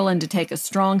Judge Garland to take a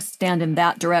strong stand in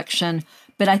that direction.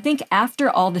 But I think after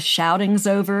all the shouting's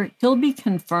over, he'll be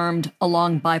confirmed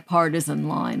along bipartisan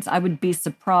lines. I would be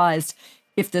surprised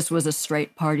if this was a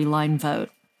straight party line vote.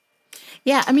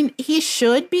 Yeah, I mean, he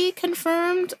should be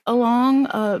confirmed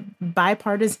along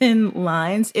bipartisan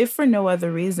lines, if for no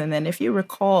other reason than, if you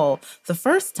recall, the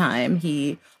first time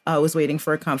he was waiting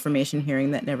for a confirmation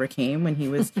hearing that never came when he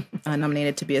was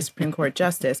nominated to be a Supreme Court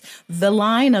justice. The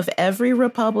line of every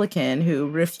Republican who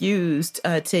refused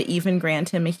to even grant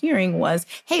him a hearing was,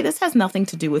 hey, this has nothing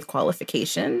to do with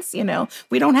qualifications.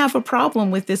 We don't have a problem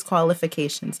with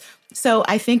disqualifications. So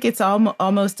I think it's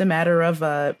almost a matter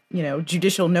of,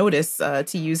 judicial notice,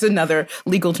 to use another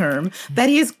legal term, that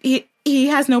he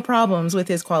has no problems with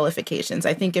his qualifications.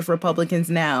 I think if Republicans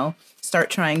now start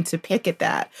trying to pick at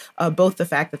that, both the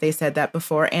fact that they said that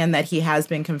before and that he has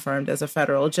been confirmed as a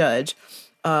federal judge,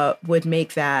 would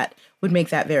make that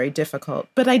very difficult.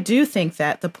 But I do think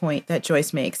that the point that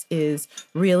Joyce makes is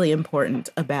really important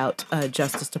about a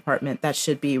Justice Department that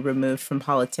should be removed from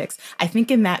politics. I think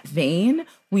in that vein,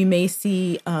 we may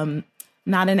see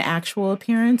not an actual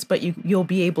appearance, but you'll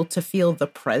be able to feel the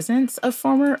presence of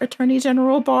former Attorney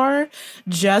General Barr,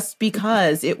 just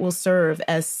because it will serve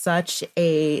as such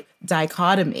a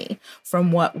dichotomy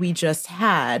from what we just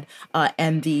had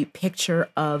and the picture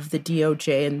of the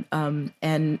DOJ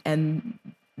and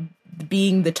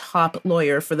being the top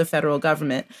lawyer for the federal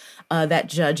government that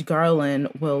Judge Garland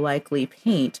will likely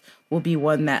paint will be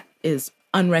one that is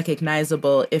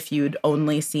unrecognizable if you'd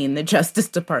only seen the Justice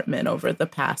Department over the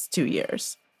past 2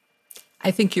 years.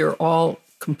 I think you're all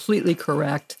completely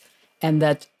correct, and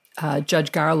that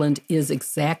Judge Garland is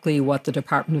exactly what the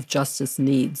Department of Justice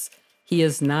needs. He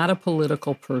is not a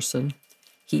political person.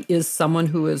 He is someone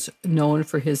who is known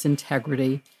for his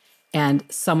integrity and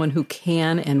someone who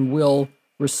can and will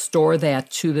restore that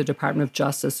to the Department of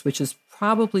Justice, which is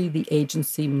probably the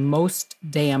agency most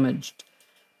damaged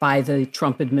by the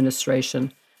Trump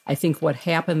administration. I think what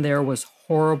happened there was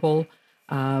horrible.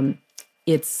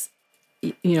 It's,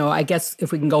 I guess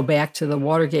if we can go back to the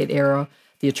Watergate era,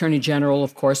 the Attorney General,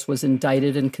 of course, was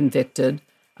indicted and convicted,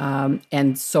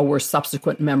 and so were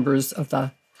subsequent members of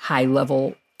the high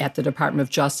level at the Department of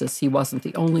Justice. He wasn't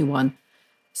the only one.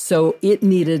 So it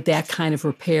needed that kind of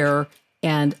repair,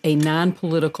 and a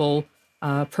non-political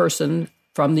person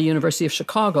from the University of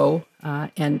Chicago,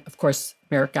 and of course,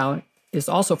 Merrick Garland is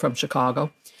also from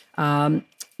Chicago,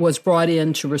 was brought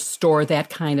in to restore that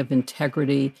kind of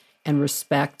integrity and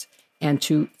respect and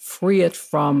to free it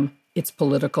from its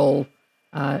political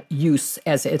use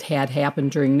as it had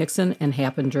happened during Nixon and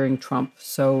happened during Trump.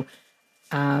 So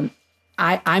I'm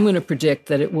going to predict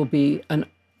that it will be a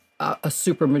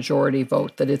supermajority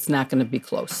vote, that it's not going to be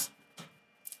close.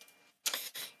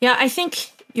 Yeah, I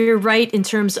think you're right in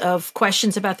terms of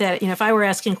questions about that. If I were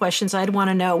asking questions, I'd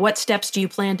want to know, what steps do you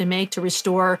plan to make to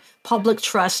restore public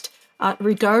trust,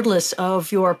 regardless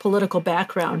of your political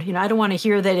background? I don't want to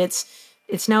hear that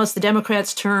it's now the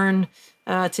Democrats' turn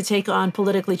to take on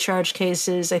politically charged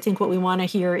cases. I think what we want to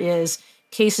hear is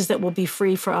cases that will be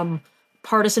free from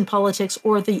partisan politics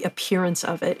or the appearance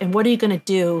of it. And what are you going to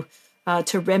do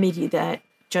to remedy that,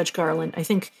 Judge Garland? I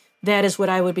think that is what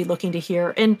I would be looking to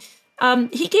hear. And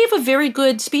he gave a very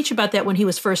good speech about that when he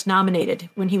was first nominated.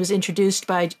 When he was introduced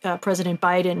by President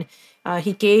Biden,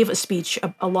 he gave a speech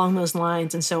along those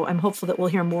lines. And so I'm hopeful that we'll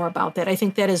hear more about that. I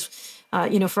think that is,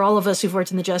 for all of us who've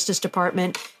worked in the Justice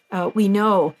Department, we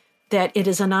know that it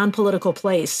is a non-political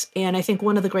place. And I think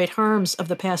one of the great harms of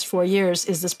the past 4 years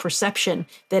is this perception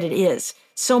that it is.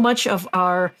 So much of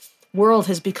our world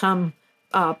has become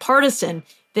partisan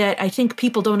that I think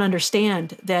people don't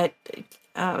understand that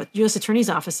U.S. attorneys'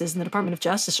 offices and the Department of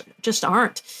Justice just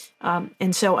aren't.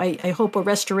 And so I hope a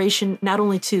restoration not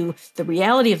only to the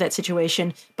reality of that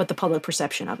situation, but the public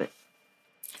perception of it.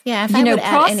 Yeah,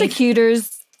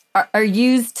 prosecutors are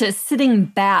used to sitting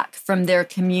back from their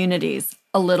communities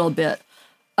a little bit.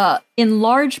 In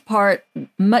large part,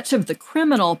 much of the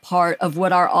criminal part of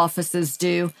what our offices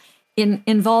do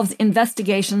involves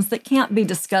investigations that can't be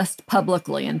discussed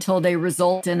publicly until they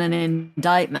result in an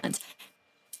indictment.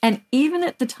 And even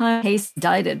at the time the case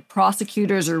indicted,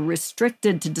 prosecutors are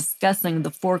restricted to discussing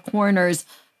the four corners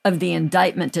of the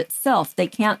indictment itself. They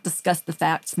can't discuss the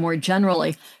facts more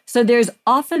generally. So there's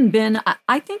often been,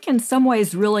 I think in some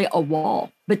ways, really a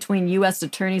wall between U.S.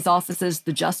 attorneys' offices,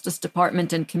 the Justice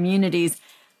Department, and communities.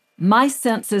 My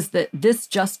sense is that this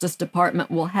Justice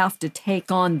Department will have to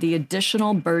take on the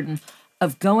additional burden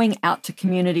of going out to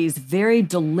communities very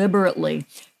deliberately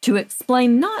to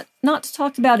explain, not to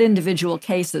talk about individual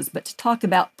cases, but to talk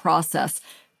about process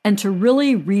and to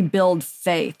really rebuild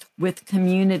faith with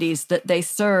communities that they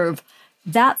serve.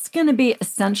 That's going to be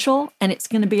essential, and it's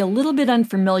going to be a little bit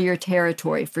unfamiliar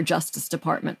territory for Justice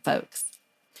Department folks.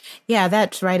 Yeah,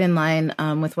 that's right in line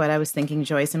with what I was thinking,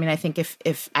 Joyce. I mean, I think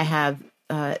if I have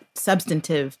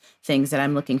substantive things that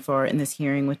I'm looking for in this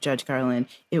hearing with Judge Garland,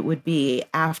 it would be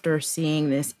after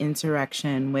seeing this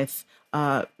insurrection with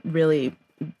really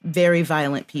very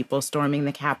violent people storming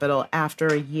the Capitol, after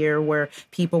a year where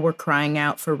people were crying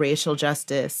out for racial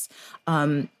justice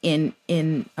in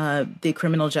the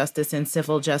criminal justice and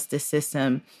civil justice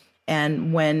system.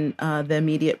 And when the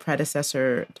immediate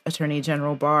predecessor, Attorney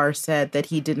General Barr, said that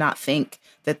he did not think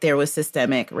that there was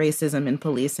systemic racism in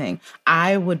policing,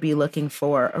 I would be looking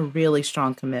for a really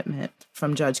strong commitment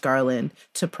from Judge Garland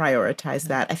to prioritize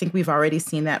that. I think we've already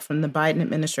seen that from the Biden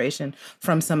administration,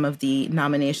 from some of the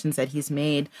nominations that he's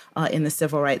made in the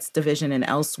Civil Rights Division and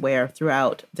elsewhere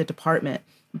throughout the department.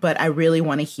 But I really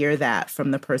want to hear that from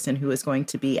the person who is going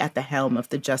to be at the helm of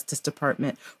the Justice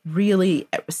Department, really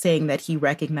saying that he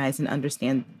recognizes and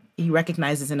understands he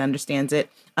recognizes and understands it.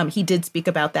 He did speak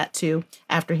about that too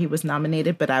after he was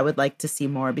nominated, but I would like to see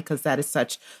more because that is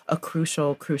such a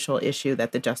crucial issue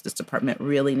that the Justice Department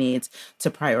really needs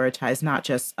to prioritize, not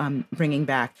just bringing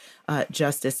back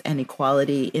justice and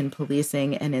equality in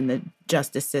policing and in the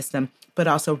justice system, but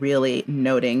also really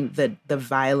noting the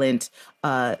violent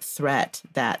threat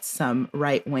that some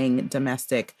right-wing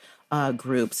domestic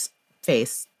groups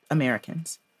face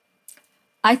Americans.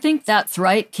 I think that's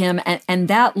right, Kim. And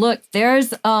that, look,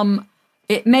 there's,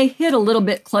 it may hit a little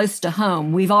bit close to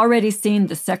home. We've already seen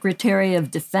the Secretary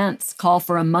of Defense call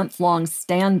for a month-long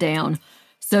stand down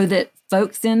so that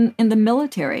folks in the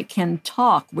military can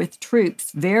talk with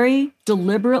troops very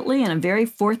deliberately in a very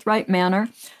forthright manner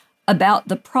about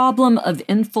the problem of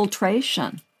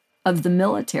infiltration of the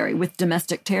military with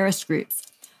domestic terrorist groups.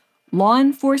 Law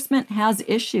enforcement has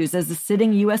issues. As a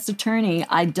sitting U.S. attorney,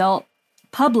 I dealt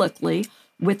publicly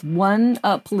with one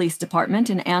police department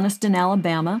in Anniston,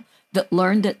 Alabama, that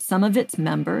learned that some of its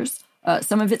members,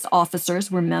 some of its officers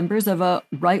were members of a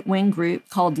right-wing group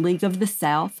called League of the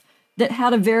South that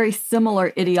had a very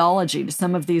similar ideology to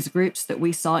some of these groups that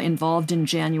we saw involved in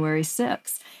January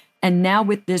 6th. And now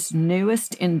with this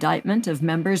newest indictment of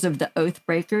members of the Oath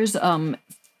Breakers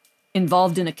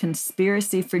involved in a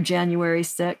conspiracy for January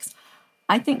 6th,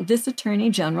 I think this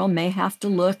attorney general may have to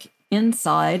look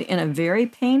inside in a very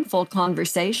painful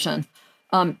conversation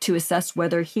to assess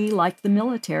whether he, like the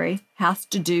military, has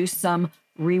to do some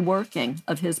reworking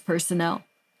of his personnel.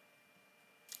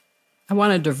 I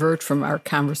want to divert from our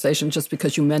conversation just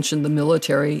because you mentioned the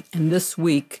military. And this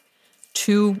week,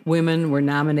 2 women were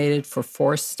nominated for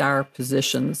 4-star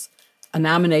positions,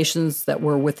 nominations that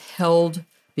were withheld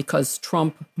because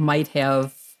Trump might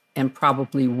have and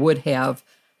probably would have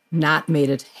not made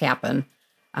it happen.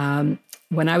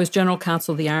 When I was general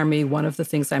counsel of the Army, one of the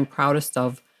things I'm proudest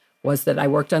of was that I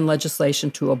worked on legislation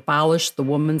to abolish the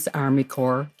Women's Army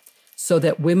Corps so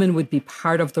that women would be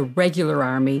part of the regular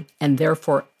Army and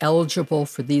therefore eligible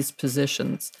for these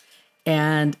positions.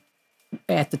 And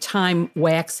at the time,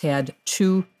 WACS had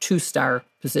 2 2-star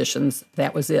positions.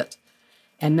 That was it.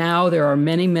 And now there are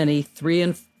many, 3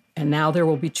 and now there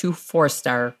will be 2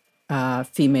 4-star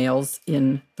females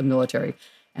in the military.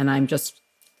 And I'm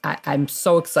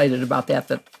so excited about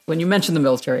that when you mentioned the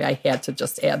military, I had to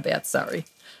just add that. Sorry.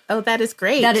 Oh, that is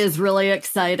great. That is really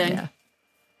exciting. Yeah.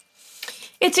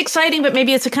 It's exciting, but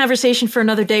maybe it's a conversation for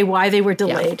another day why they were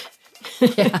delayed.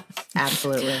 Yeah,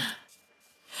 Absolutely.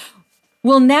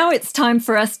 Well, now it's time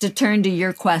for us to turn to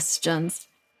your questions.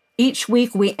 Each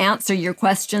week we answer your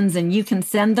questions and you can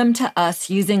send them to us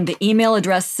using the email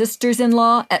address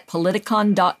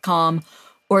sistersinlaw@politicon.com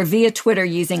or via Twitter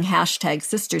using hashtag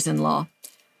sistersinlaw.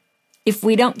 If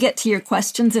we don't get to your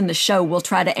questions in the show, we'll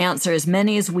try to answer as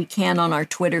many as we can on our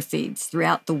Twitter feeds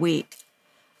throughout the week.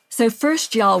 So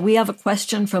first, y'all, we have a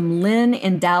question from Lynn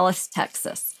in Dallas,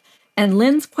 Texas. And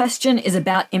Lynn's question is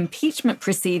about impeachment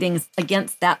proceedings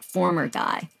against that former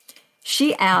guy.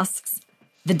 She asks,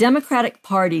 the Democratic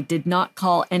Party did not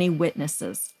call any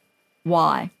witnesses.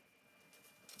 Why?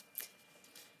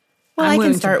 Well, I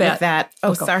can start with that.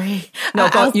 Oh, sorry.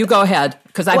 No, you go ahead,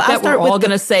 because I bet we're all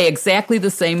going to say exactly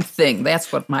the same thing.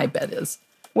 That's what my bet is.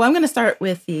 Well, I'm going to start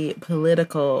with the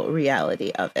political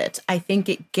reality of it. I think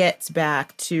it gets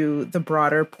back to the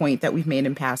broader point that we've made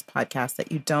in past podcasts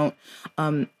that you don't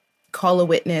call a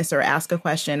witness or ask a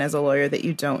question as a lawyer that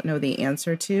you don't know the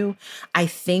answer to. I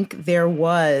think there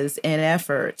was an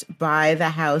effort by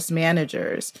the House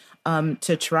managers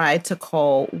to try to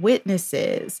call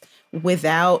witnesses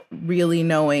without really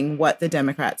knowing what the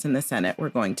Democrats in the Senate were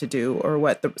going to do or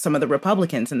what some of the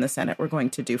Republicans in the Senate were going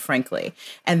to do, frankly.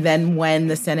 And then when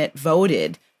the Senate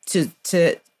voted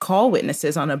to call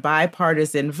witnesses on a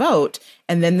bipartisan vote,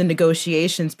 and then the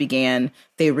negotiations began,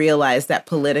 they realized that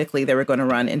politically they were going to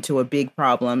run into a big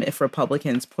problem if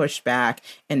Republicans pushed back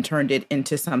and turned it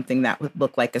into something that would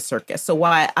look like a circus. So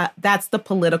that's the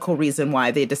political reason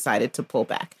why they decided to pull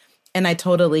back. And I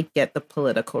totally get the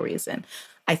political reason.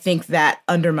 I think that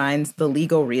undermines the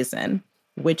legal reason,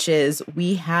 which is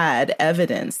we had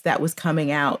evidence that was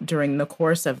coming out during the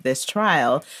course of this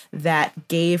trial that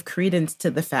gave credence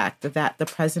to the fact that the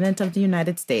president of the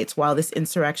United States, while this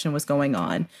insurrection was going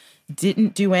on,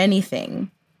 didn't do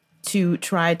anything to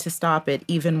try to stop it,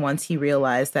 even once he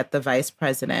realized that the vice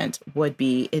president would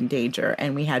be in danger.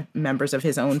 And we had members of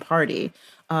his own party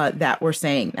that were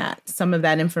saying that. Some of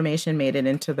that information made it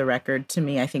into the record. To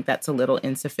me, I think that's a little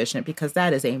insufficient, because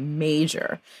that is a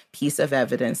major piece of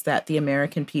evidence that the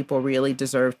American people really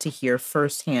deserve to hear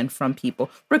firsthand from people,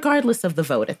 regardless of the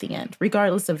vote at the end,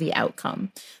 regardless of the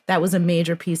outcome. That was a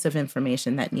major piece of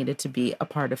information that needed to be a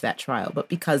part of that trial. But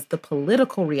because the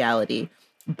political reality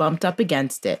bumped up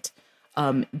against it,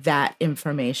 that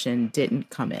information didn't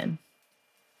come in.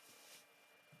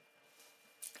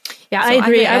 Yeah, I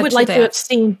agree. I would like to have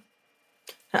seen.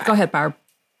 Go ahead, Barb.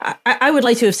 I would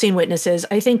like to have seen witnesses.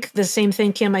 I think the same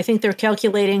thing, Kim. I think they're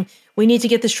calculating, we need to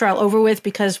get this trial over with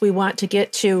because we want to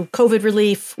get to COVID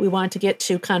relief. We want to get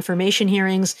to confirmation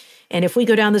hearings. And if we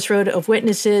go down this road of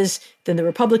witnesses, then the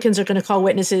Republicans are going to call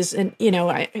witnesses. And,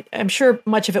 I'm sure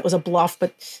much of it was a bluff,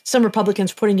 but some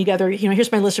Republicans putting together,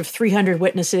 here's my list of 300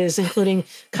 witnesses, including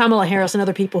Kamala Harris and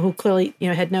other people who clearly,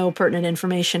 had no pertinent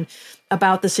information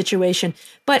about the situation.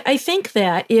 But I think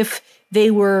that if they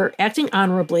were acting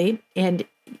honorably and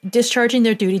discharging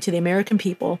their duty to the American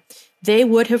people, they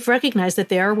would have recognized that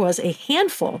there was a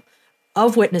handful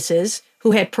of witnesses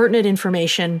who had pertinent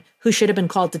information who should have been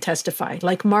called to testify,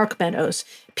 like Mark Meadows,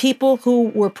 people who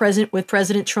were present with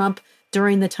President Trump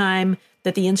during the time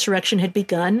that the insurrection had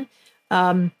begun.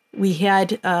 We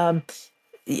had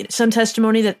some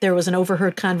testimony that there was an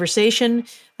overheard conversation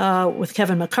with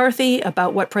Kevin McCarthy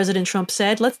about what President Trump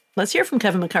said. Let's hear from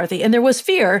Kevin McCarthy. And there was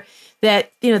fear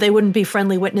that they wouldn't be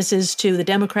friendly witnesses to the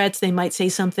Democrats. They might say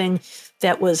something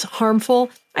that was harmful.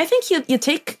 I think you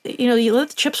take you let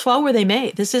the chips fall where they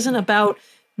may. This isn't about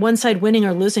one side winning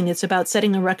or losing. It's about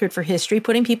setting a record for history,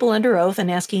 putting people under oath and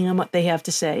asking them what they have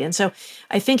to say. And so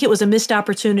I think it was a missed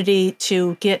opportunity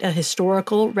to get a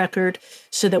historical record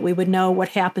so that we would know what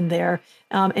happened there.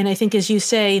 And I think, as you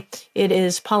say, it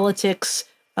is politics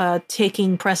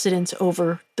taking precedence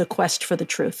over the quest for the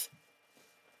truth.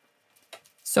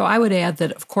 So I would add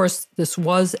that, of course, this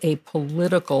was a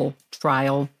political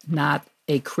trial, not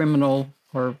a criminal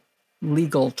or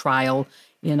legal trial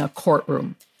in a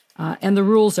courtroom. And the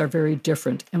rules are very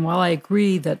different. And while I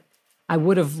agree that I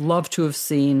would have loved to have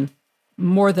seen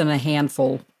more than a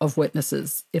handful of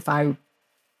witnesses, if I,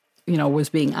 was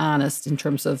being honest in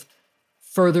terms of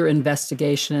further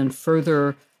investigation and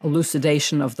further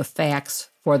elucidation of the facts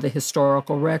for the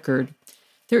historical record,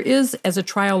 there is, as a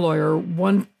trial lawyer,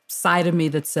 one side of me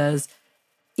that says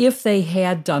if they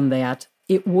had done that,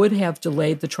 it would have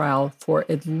delayed the trial for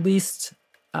at least,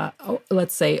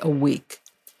 let's say, a week.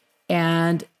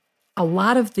 And a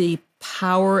lot of the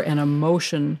power and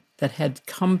emotion that had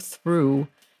come through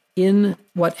in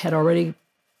what had already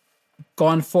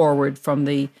gone forward from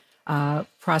the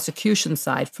prosecution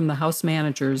side, from the House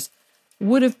managers,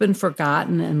 would have been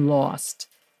forgotten and lost.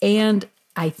 And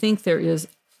I think there is,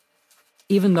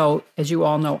 even though, as you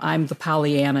all know, I'm the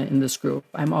Pollyanna in this group,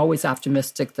 I'm always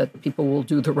optimistic that people will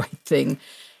do the right thing.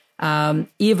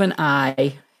 Even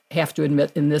I have to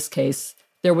admit, in this case,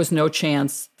 there was no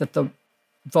chance that the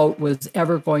vote was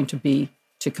ever going to be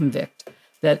to convict,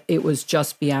 that it was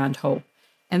just beyond hope.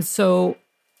 And so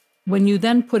when you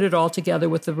then put it all together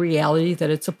with the reality that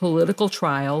it's a political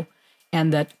trial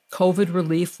and that COVID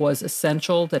relief was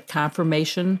essential, that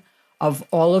confirmation of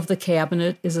all of the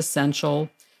cabinet is essential,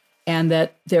 and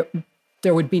that there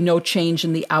would be no change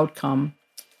in the outcome,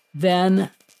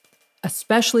 then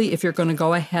especially if you're going to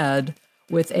go ahead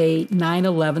with a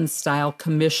 9/11 style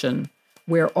commission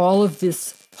where all of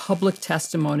this public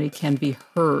testimony can be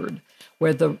heard,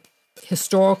 where the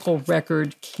historical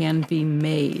record can be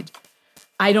made,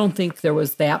 I don't think there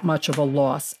was that much of a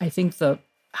loss. I think the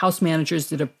House managers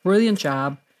did a brilliant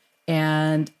job,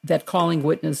 and that calling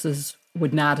witnesses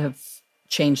would not have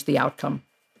changed the outcome.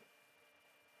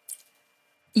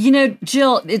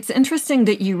 Jill, it's interesting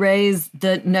that you raise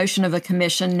the notion of a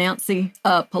commission. Nancy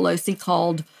Pelosi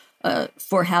called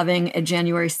for having a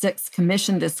January 6th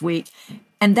commission this week.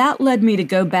 And that led me to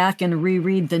go back and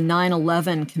reread the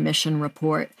 9/11 commission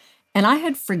report. And I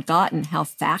had forgotten how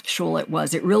factual it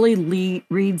was. It really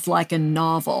reads like a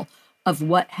novel of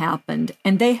what happened.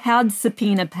 And they had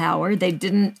subpoena power. They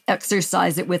didn't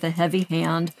exercise it with a heavy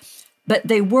hand, but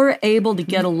they were able to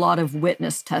get a lot of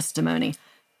witness testimony.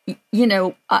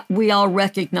 We all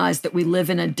recognize that we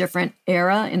live in a different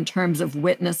era in terms of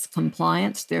witness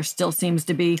compliance. There still seems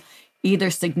to be either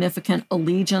significant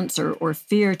allegiance or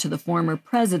fear to the former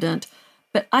president.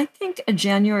 But I think a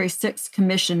January 6th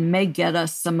commission may get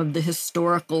us some of the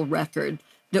historical record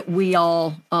that we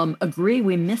all agree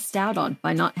we missed out on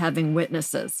by not having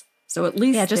witnesses. So at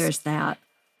least there's that.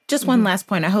 Just one last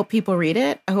point. I hope people read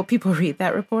it. I hope people read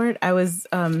that report.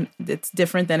 It's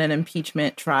different than an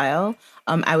impeachment trial.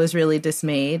 I was really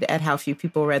dismayed at how few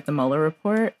people read the Mueller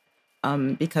report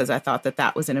because I thought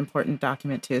that was an important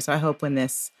document too. So I hope when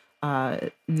this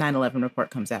 9/11 report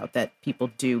comes out that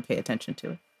people do pay attention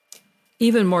to it.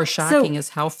 Even more shocking is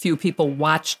how few people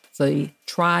watched the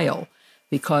trial,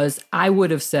 because I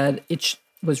would have said it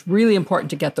was really important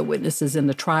to get the witnesses in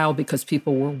the trial because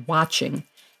people were watching,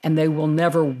 and they will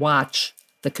never watch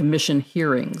the commission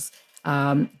hearings.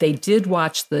 They did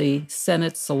watch the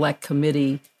Senate Select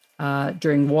Committee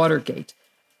during Watergate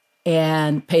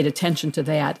and paid attention to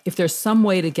that. If there's some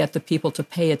way to get the people to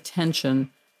pay attention,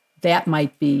 that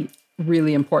might be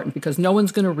really important because no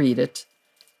one's going to read it.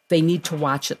 They need to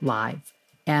watch it live.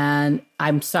 And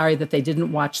I'm sorry that they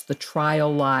didn't watch the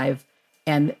trial live.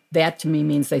 And that to me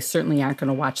means they certainly aren't going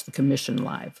to watch the commission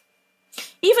live.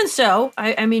 Even so,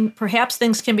 I mean, perhaps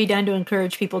things can be done to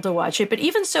encourage people to watch it. But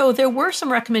even so, there were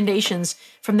some recommendations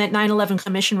from that 9/11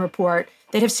 Commission report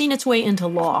that have seen its way into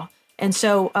law. And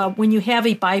so when you have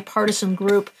a bipartisan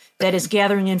group that is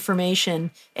gathering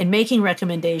information and making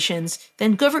recommendations,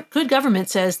 then good government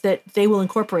says that they will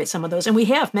incorporate some of those. And we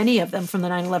have many of them from the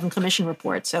 9/11 Commission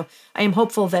report. So I am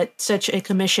hopeful that such a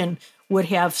commission would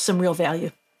have some real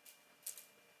value.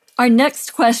 Our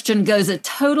next question goes a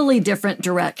totally different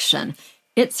direction.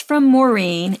 It's from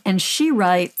Maureen, and she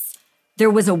writes, there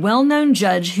was a well-known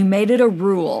judge who made it a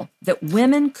rule that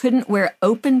women couldn't wear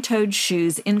open-toed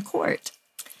shoes in court.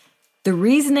 The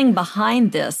reasoning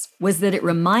behind this was that it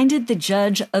reminded the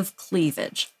judge of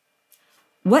cleavage.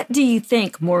 What do you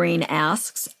think, Maureen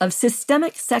asks, of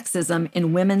systemic sexism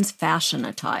in women's fashion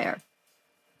attire?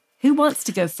 Who wants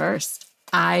to go first?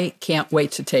 I can't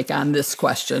wait to take on this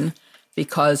question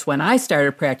because when I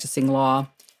started practicing law,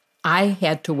 I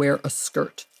had to wear a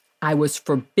skirt. I was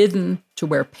forbidden to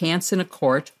wear pants in a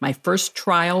court. My first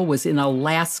trial was in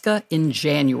Alaska in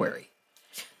January.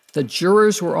 The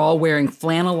jurors were all wearing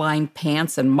flannel-lined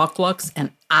pants and mucklucks,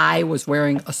 and I was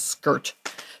wearing a skirt.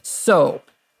 So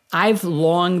I've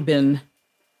long been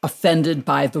offended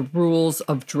by the rules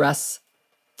of dress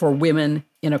for women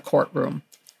in a courtroom.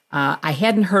 I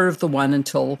hadn't heard of the one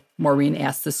until Maureen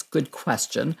asked this good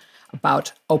question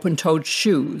about open-toed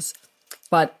shoes,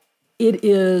 but it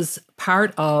is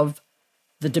part of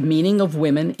the demeaning of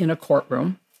women in a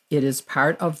courtroom. It is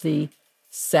part of the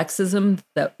sexism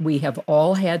that we have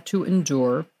all had to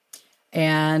endure,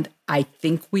 and I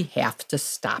think we have to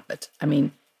stop it. I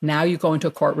mean, now you go into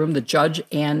a courtroom, the judge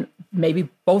and maybe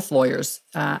both lawyers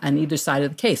on either side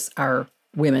of the case are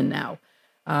women now.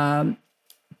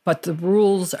 But the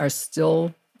rules are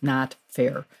still not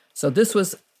fair. So this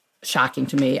was shocking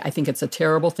to me. I think it's a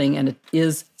terrible thing, and it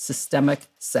is systemic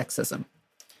sexism.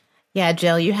 Yeah,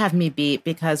 Jill, you have me beat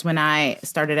because when I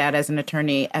started out as an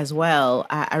attorney as well,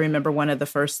 I remember one of the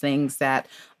first things that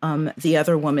the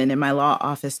other woman in my law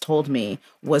office told me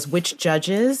was which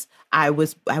judges I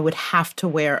would have to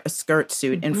wear a skirt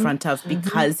suit in front of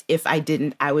because if I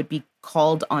didn't, I would be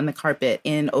called on the carpet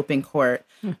in open court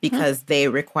because they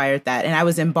required that. And I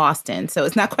was in Boston, so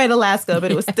it's not quite Alaska,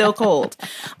 but it was still cold.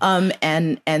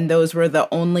 And those were the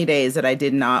only days that I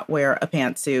did not wear a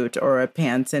pantsuit or a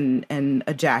pants and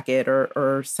a jacket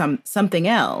or something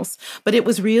else. But it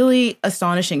was really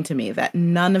astonishing to me that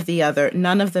none of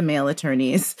the male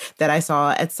attorneys that I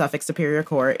saw at Suffolk Superior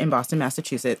Court in Boston,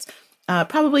 Massachusetts,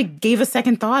 probably gave a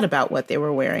second thought about what they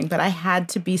were wearing, but I had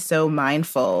to be so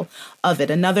mindful of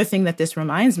it. Another thing that this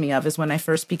reminds me of is when I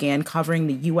first began covering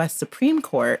the U.S. Supreme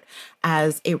Court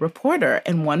as a reporter,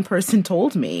 and one person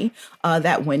told me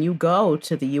that when you go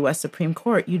to the U.S. Supreme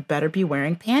Court, you'd better be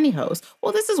wearing pantyhose.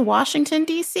 Well, this is Washington,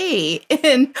 D.C.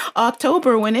 in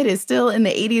October when it is still in the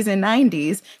 80s and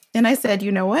 90s. And I said,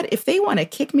 you know what? If they want to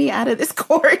kick me out of this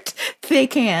court, they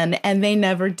can. And they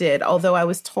never did. Although I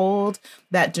was told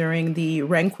that during the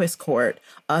Rehnquist court,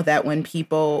 that when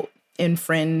people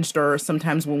infringed or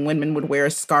sometimes when women would wear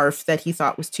a scarf that he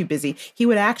thought was too busy, he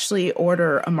would actually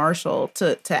order a marshal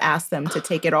to ask them to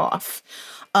take it off.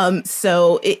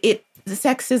 So the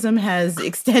sexism has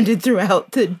extended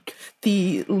throughout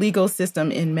the legal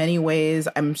system in many ways.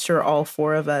 I'm sure all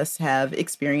four of us have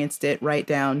experienced it right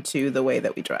down to the way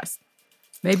that we dress.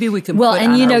 Maybe we can put on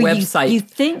our website. You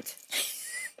think,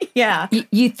 yeah,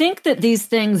 you think that these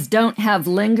things don't have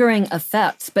lingering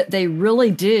effects, but they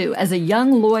really do. As a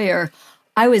young lawyer,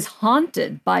 I was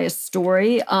haunted by a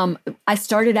story. I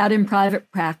started out in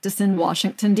private practice in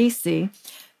Washington, D.C.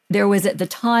 There was at the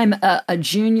time a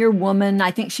junior woman.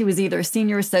 I think she was either a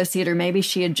senior associate or maybe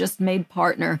she had just made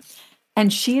partner.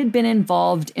 And she had been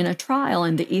involved in a trial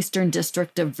in the Eastern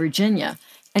District of Virginia.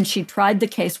 And she tried the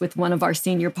case with one of our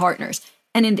senior partners.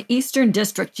 And in the Eastern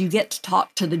District, you get to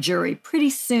talk to the jury pretty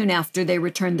soon after they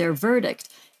return their verdict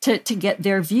to get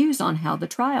their views on how the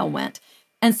trial went.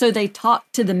 And so they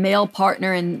talked to the male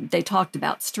partner and they talked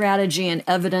about strategy and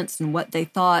evidence and what they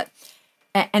thought.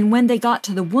 And when they got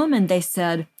to the woman, they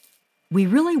said, "We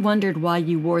really wondered why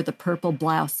you wore the purple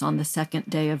blouse on the second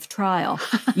day of trial."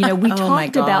 We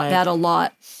talked about that a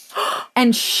lot.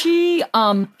 And she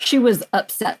was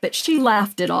upset, but she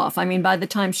laughed it off. I mean, by the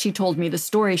time she told me the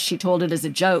story, she told it as a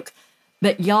joke.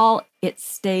 But y'all, it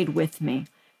stayed with me.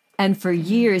 And for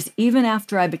years, even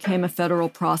after I became a federal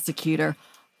prosecutor,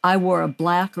 I wore a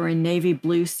black or a navy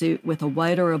blue suit with a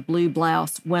white or a blue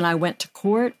blouse when I went to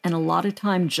court, and a lot of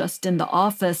time just in the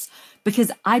office,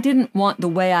 because I didn't want the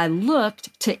way I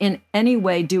looked to in any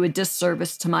way do a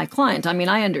disservice to my client. I mean,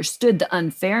 I understood the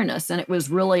unfairness and it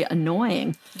was really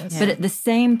annoying. Yes. But at the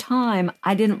same time,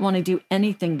 I didn't want to do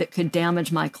anything that could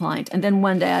damage my client. And then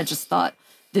one day I just thought,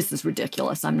 this is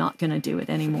ridiculous. I'm not going to do it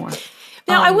anymore.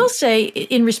 Now, I will say,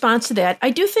 in response to that, I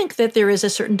do think that there is a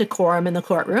certain decorum in the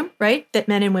courtroom, right, that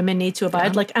men and women need to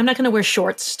abide. Yeah. Like, I'm not going to wear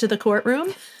shorts to the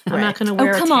courtroom. I'm not going to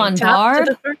wear a tank top to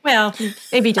the courtroom. Well,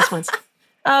 maybe just once.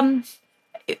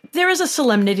 There is a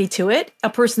solemnity to it. A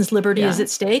person's liberty is at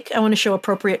stake. I want to show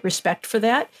appropriate respect for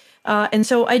that. And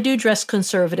so I do dress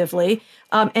conservatively.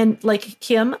 And like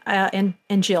Kim and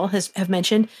Jill have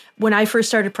mentioned, when I first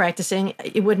started practicing,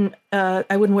 I wouldn't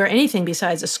wear anything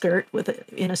besides a skirt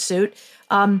in a suit.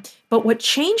 But what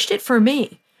changed it for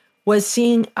me was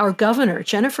seeing our governor,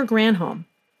 Jennifer Granholm,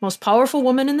 most powerful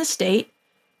woman in the state,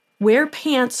 wear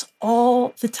pants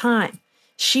all the time.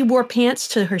 She wore pants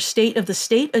to her State of the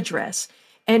State address,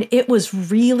 and it was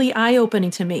really eye-opening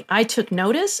to me. I took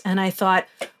notice, and I thought,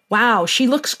 wow, she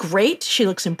looks great. She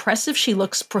looks impressive. She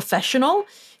looks professional.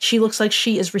 She looks like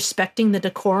she is respecting the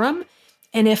decorum.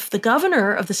 And if the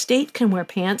governor of the state can wear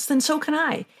pants, then so can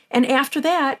I. And after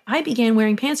that, I began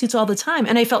wearing pantsuits all the time.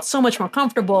 And I felt so much more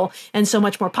comfortable and so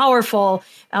much more powerful.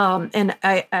 And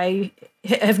I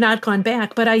have not gone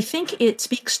back. But I think it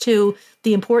speaks to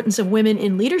the importance of women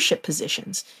in leadership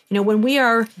positions. When we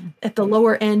are at the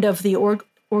lower end of the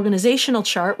organizational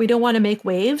chart, we don't want to make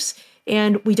waves.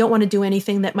 And we don't want to do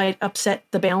anything that might upset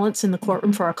the balance in the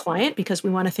courtroom for our client, because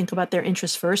we want to think about their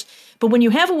interests first. But when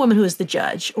you have a woman who is the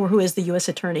judge, or who is the U.S.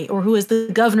 attorney, or who is the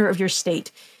governor of your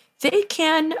state, they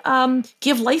can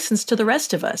give license to the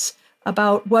rest of us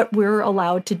about what we're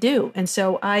allowed to do. And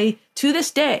so I, to this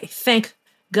day, thank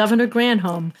Governor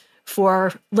Granholm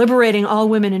for liberating all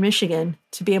women in Michigan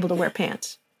to be able to wear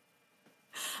pants.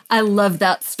 I love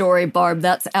that story, Barb.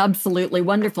 That's absolutely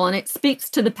wonderful. And it speaks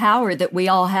to the power that we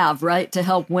all have, right, to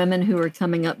help women who are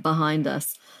coming up behind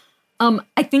us.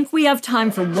 I think we have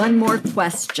time for one more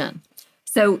question.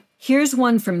 So here's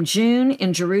one from June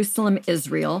in Jerusalem,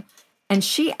 Israel. And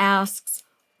she asks,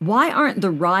 why aren't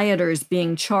the rioters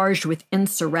being charged with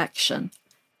insurrection?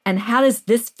 And how does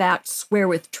this fact square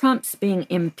with Trump's being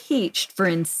impeached for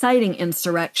inciting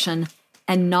insurrection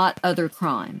and not other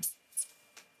crimes?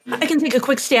 I can take a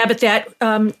quick stab at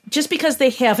that. Just because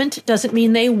they haven't doesn't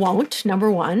mean they won't,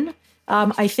 number one.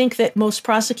 I think that most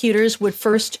prosecutors would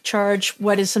first charge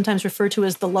what is sometimes referred to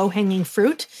as the low-hanging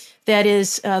fruit. That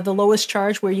is the lowest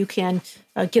charge, where you can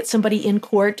get somebody in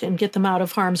court and get them out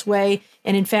of harm's way.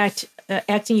 And in fact,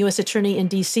 acting U.S. Attorney in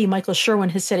D.C., Michael Sherwin,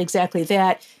 has said exactly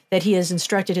that he has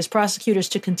instructed his prosecutors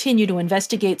to continue to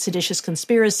investigate seditious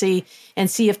conspiracy and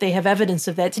see if they have evidence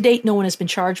of that. To date, no one has been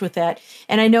charged with that.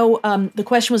 And I know the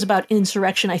question was about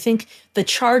insurrection. I think the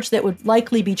charge that would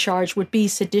likely be charged would be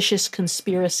seditious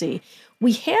conspiracy.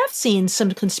 We have seen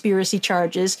some conspiracy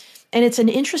charges, and it's an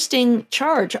interesting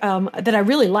charge that I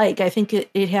really like. I think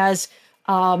it has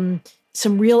some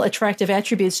real attractive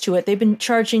attributes to it. They've been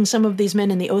charging some of these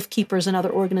men in the Oath Keepers and other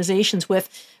organizations with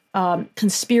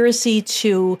conspiracy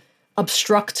to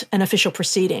obstruct an official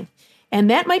proceeding. And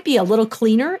that might be a little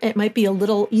cleaner. It might be a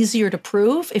little easier to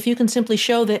prove. If you can simply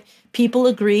show that people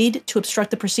agreed to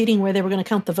obstruct the proceeding where they were going to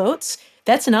count the votes,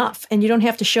 that's enough. And you don't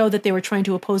have to show that they were trying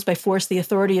to oppose by force the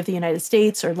authority of the United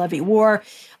States or levy war.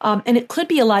 And it could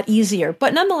be a lot easier.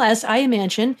 But nonetheless, I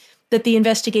imagine that the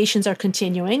investigations are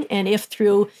continuing. And if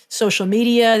through social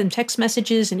media and text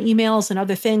messages and emails and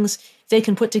other things, they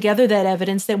can put together that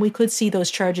evidence, then we could see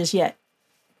those charges yet.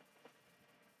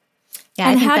 Yeah,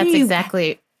 and I think that's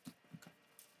exactly.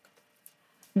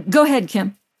 Go ahead,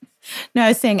 Kim. No, I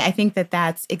was saying, I think that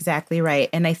that's exactly right.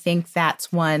 And I think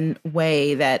that's one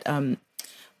way that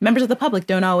members of the public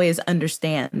don't always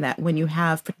understand that when you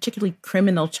have particularly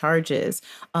criminal charges,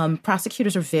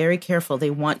 prosecutors are very careful.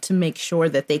 They want to make sure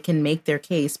that they can make their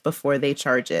case before they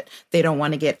charge it. They don't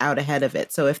want to get out ahead of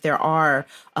it. So if there are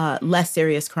less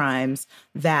serious crimes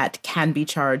that can be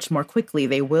charged more quickly,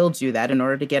 they will do that in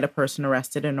order to get a person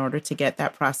arrested, in order to get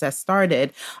that process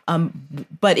started.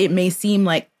 But it may seem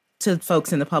like to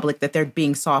folks in the public that they're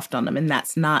being soft on them, and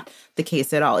that's not the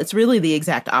case at all. It's really the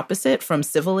exact opposite from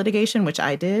civil litigation, which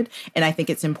I did. And I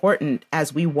think it's important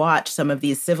as we watch some of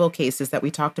these civil cases that we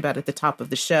talked about at the top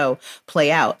of the show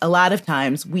play out. A lot of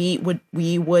times we would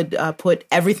put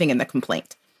everything in the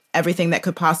complaint, everything that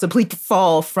could possibly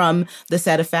fall from the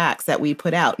set of facts that we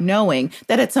put out, knowing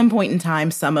that at some point in time,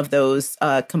 some of those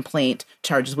complaint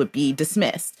charges would be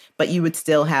dismissed, but you would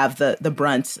still have the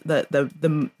brunt,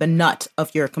 the nut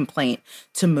of your complaint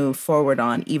to move forward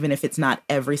on, even if it's not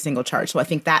every single charge. So I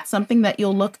think that's something that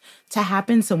you'll look to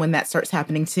happen. So when that starts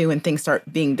happening too, and things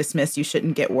start being dismissed, you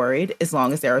shouldn't get worried, as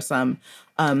long as there are some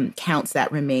counts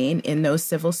that remain in those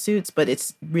civil suits. But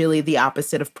it's really the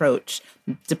opposite approach,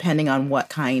 depending on what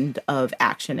kind of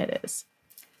action it is.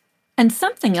 And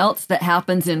something else that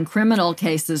happens in criminal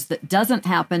cases that doesn't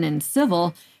happen in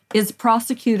civil is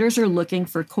prosecutors are looking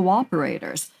for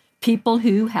cooperators, people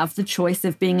who have the choice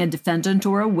of being a defendant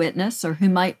or a witness, or who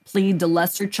might plead to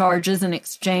lesser charges in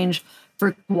exchange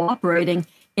for cooperating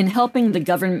in helping the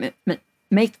government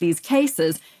make these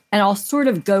cases. And I'll sort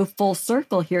of go full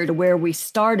circle here to where we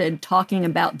started, talking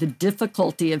about the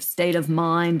difficulty of state of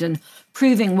mind and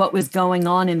proving what was going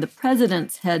on in the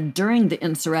president's head during the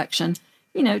insurrection.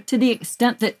 You know, to the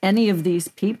extent that any of these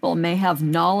people may have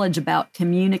knowledge about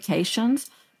communications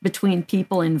between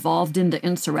people involved in the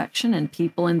insurrection and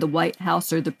people in the White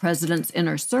House or the president's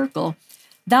inner circle,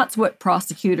 that's what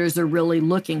prosecutors are really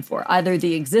looking for, either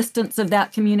the existence of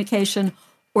that communication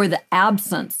or the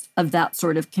absence of that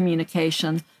sort of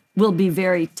communication will be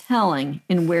very telling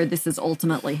in where this is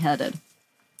ultimately headed.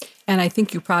 And I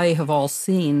think you probably have all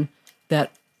seen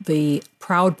that the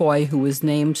Proud Boy who was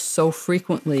named so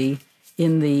frequently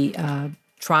in the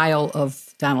trial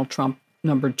of Donald Trump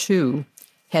 #2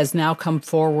 has now come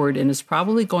forward and is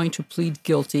probably going to plead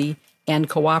guilty and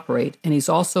cooperate. And he's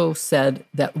also said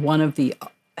that one of the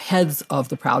heads of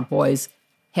the Proud Boys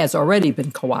has already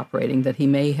been cooperating, that he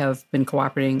may have been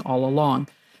cooperating all along.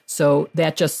 So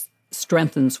that just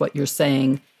strengthens what you're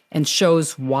saying and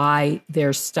shows why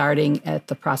they're starting at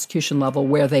the prosecution level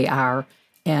where they are.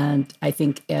 And I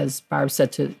think, as Barb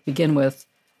said to begin with,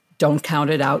 don't count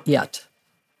it out yet.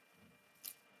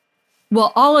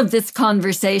 Well, all of this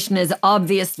conversation is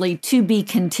obviously to be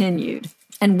continued,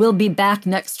 and we'll be back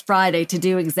next Friday to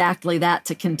do exactly that,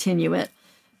 to continue it.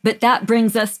 But that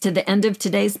brings us to the end of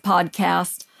today's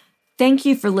podcast. Thank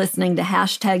you for listening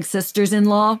to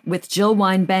 #Sisters-in-Law with Jill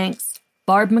Wine-Banks,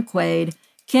 Barb McQuaid,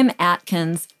 Kim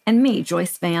Atkins, and me,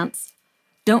 Joyce Vance.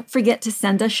 Don't forget to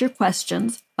send us your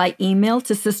questions by email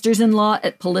to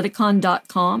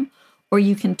sistersinlaw@politicon.com, or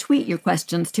you can tweet your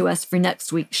questions to us for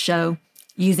next week's show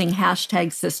using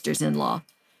 #Sisters-in-Law.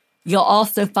 You'll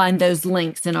also find those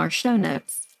links in our show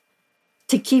notes.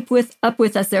 To keep up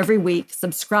with us every week,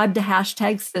 subscribe to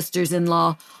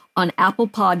 #Sisters-in-Law on Apple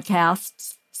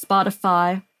Podcasts,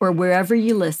 Spotify, or wherever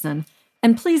you listen.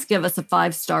 And please give us a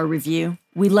 5-star review.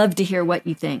 We love to hear what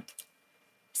you think.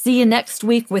 See you next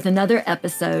week with another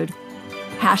episode.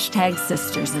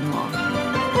 #Sisters-in-Law.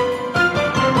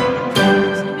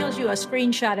 I emailed you a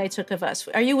screenshot I took of us.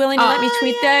 Are you willing to let me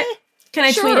tweet that? Can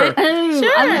I tweet it? Oh,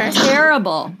 Sure. I look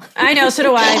terrible. I know, so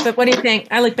do I. But what do you think?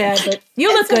 I look bad, but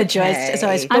you look good, Joyce, as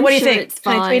always. But I'm what do you sure think? it's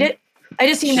Can I tweet fine. it? I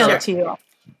just emailed it to you.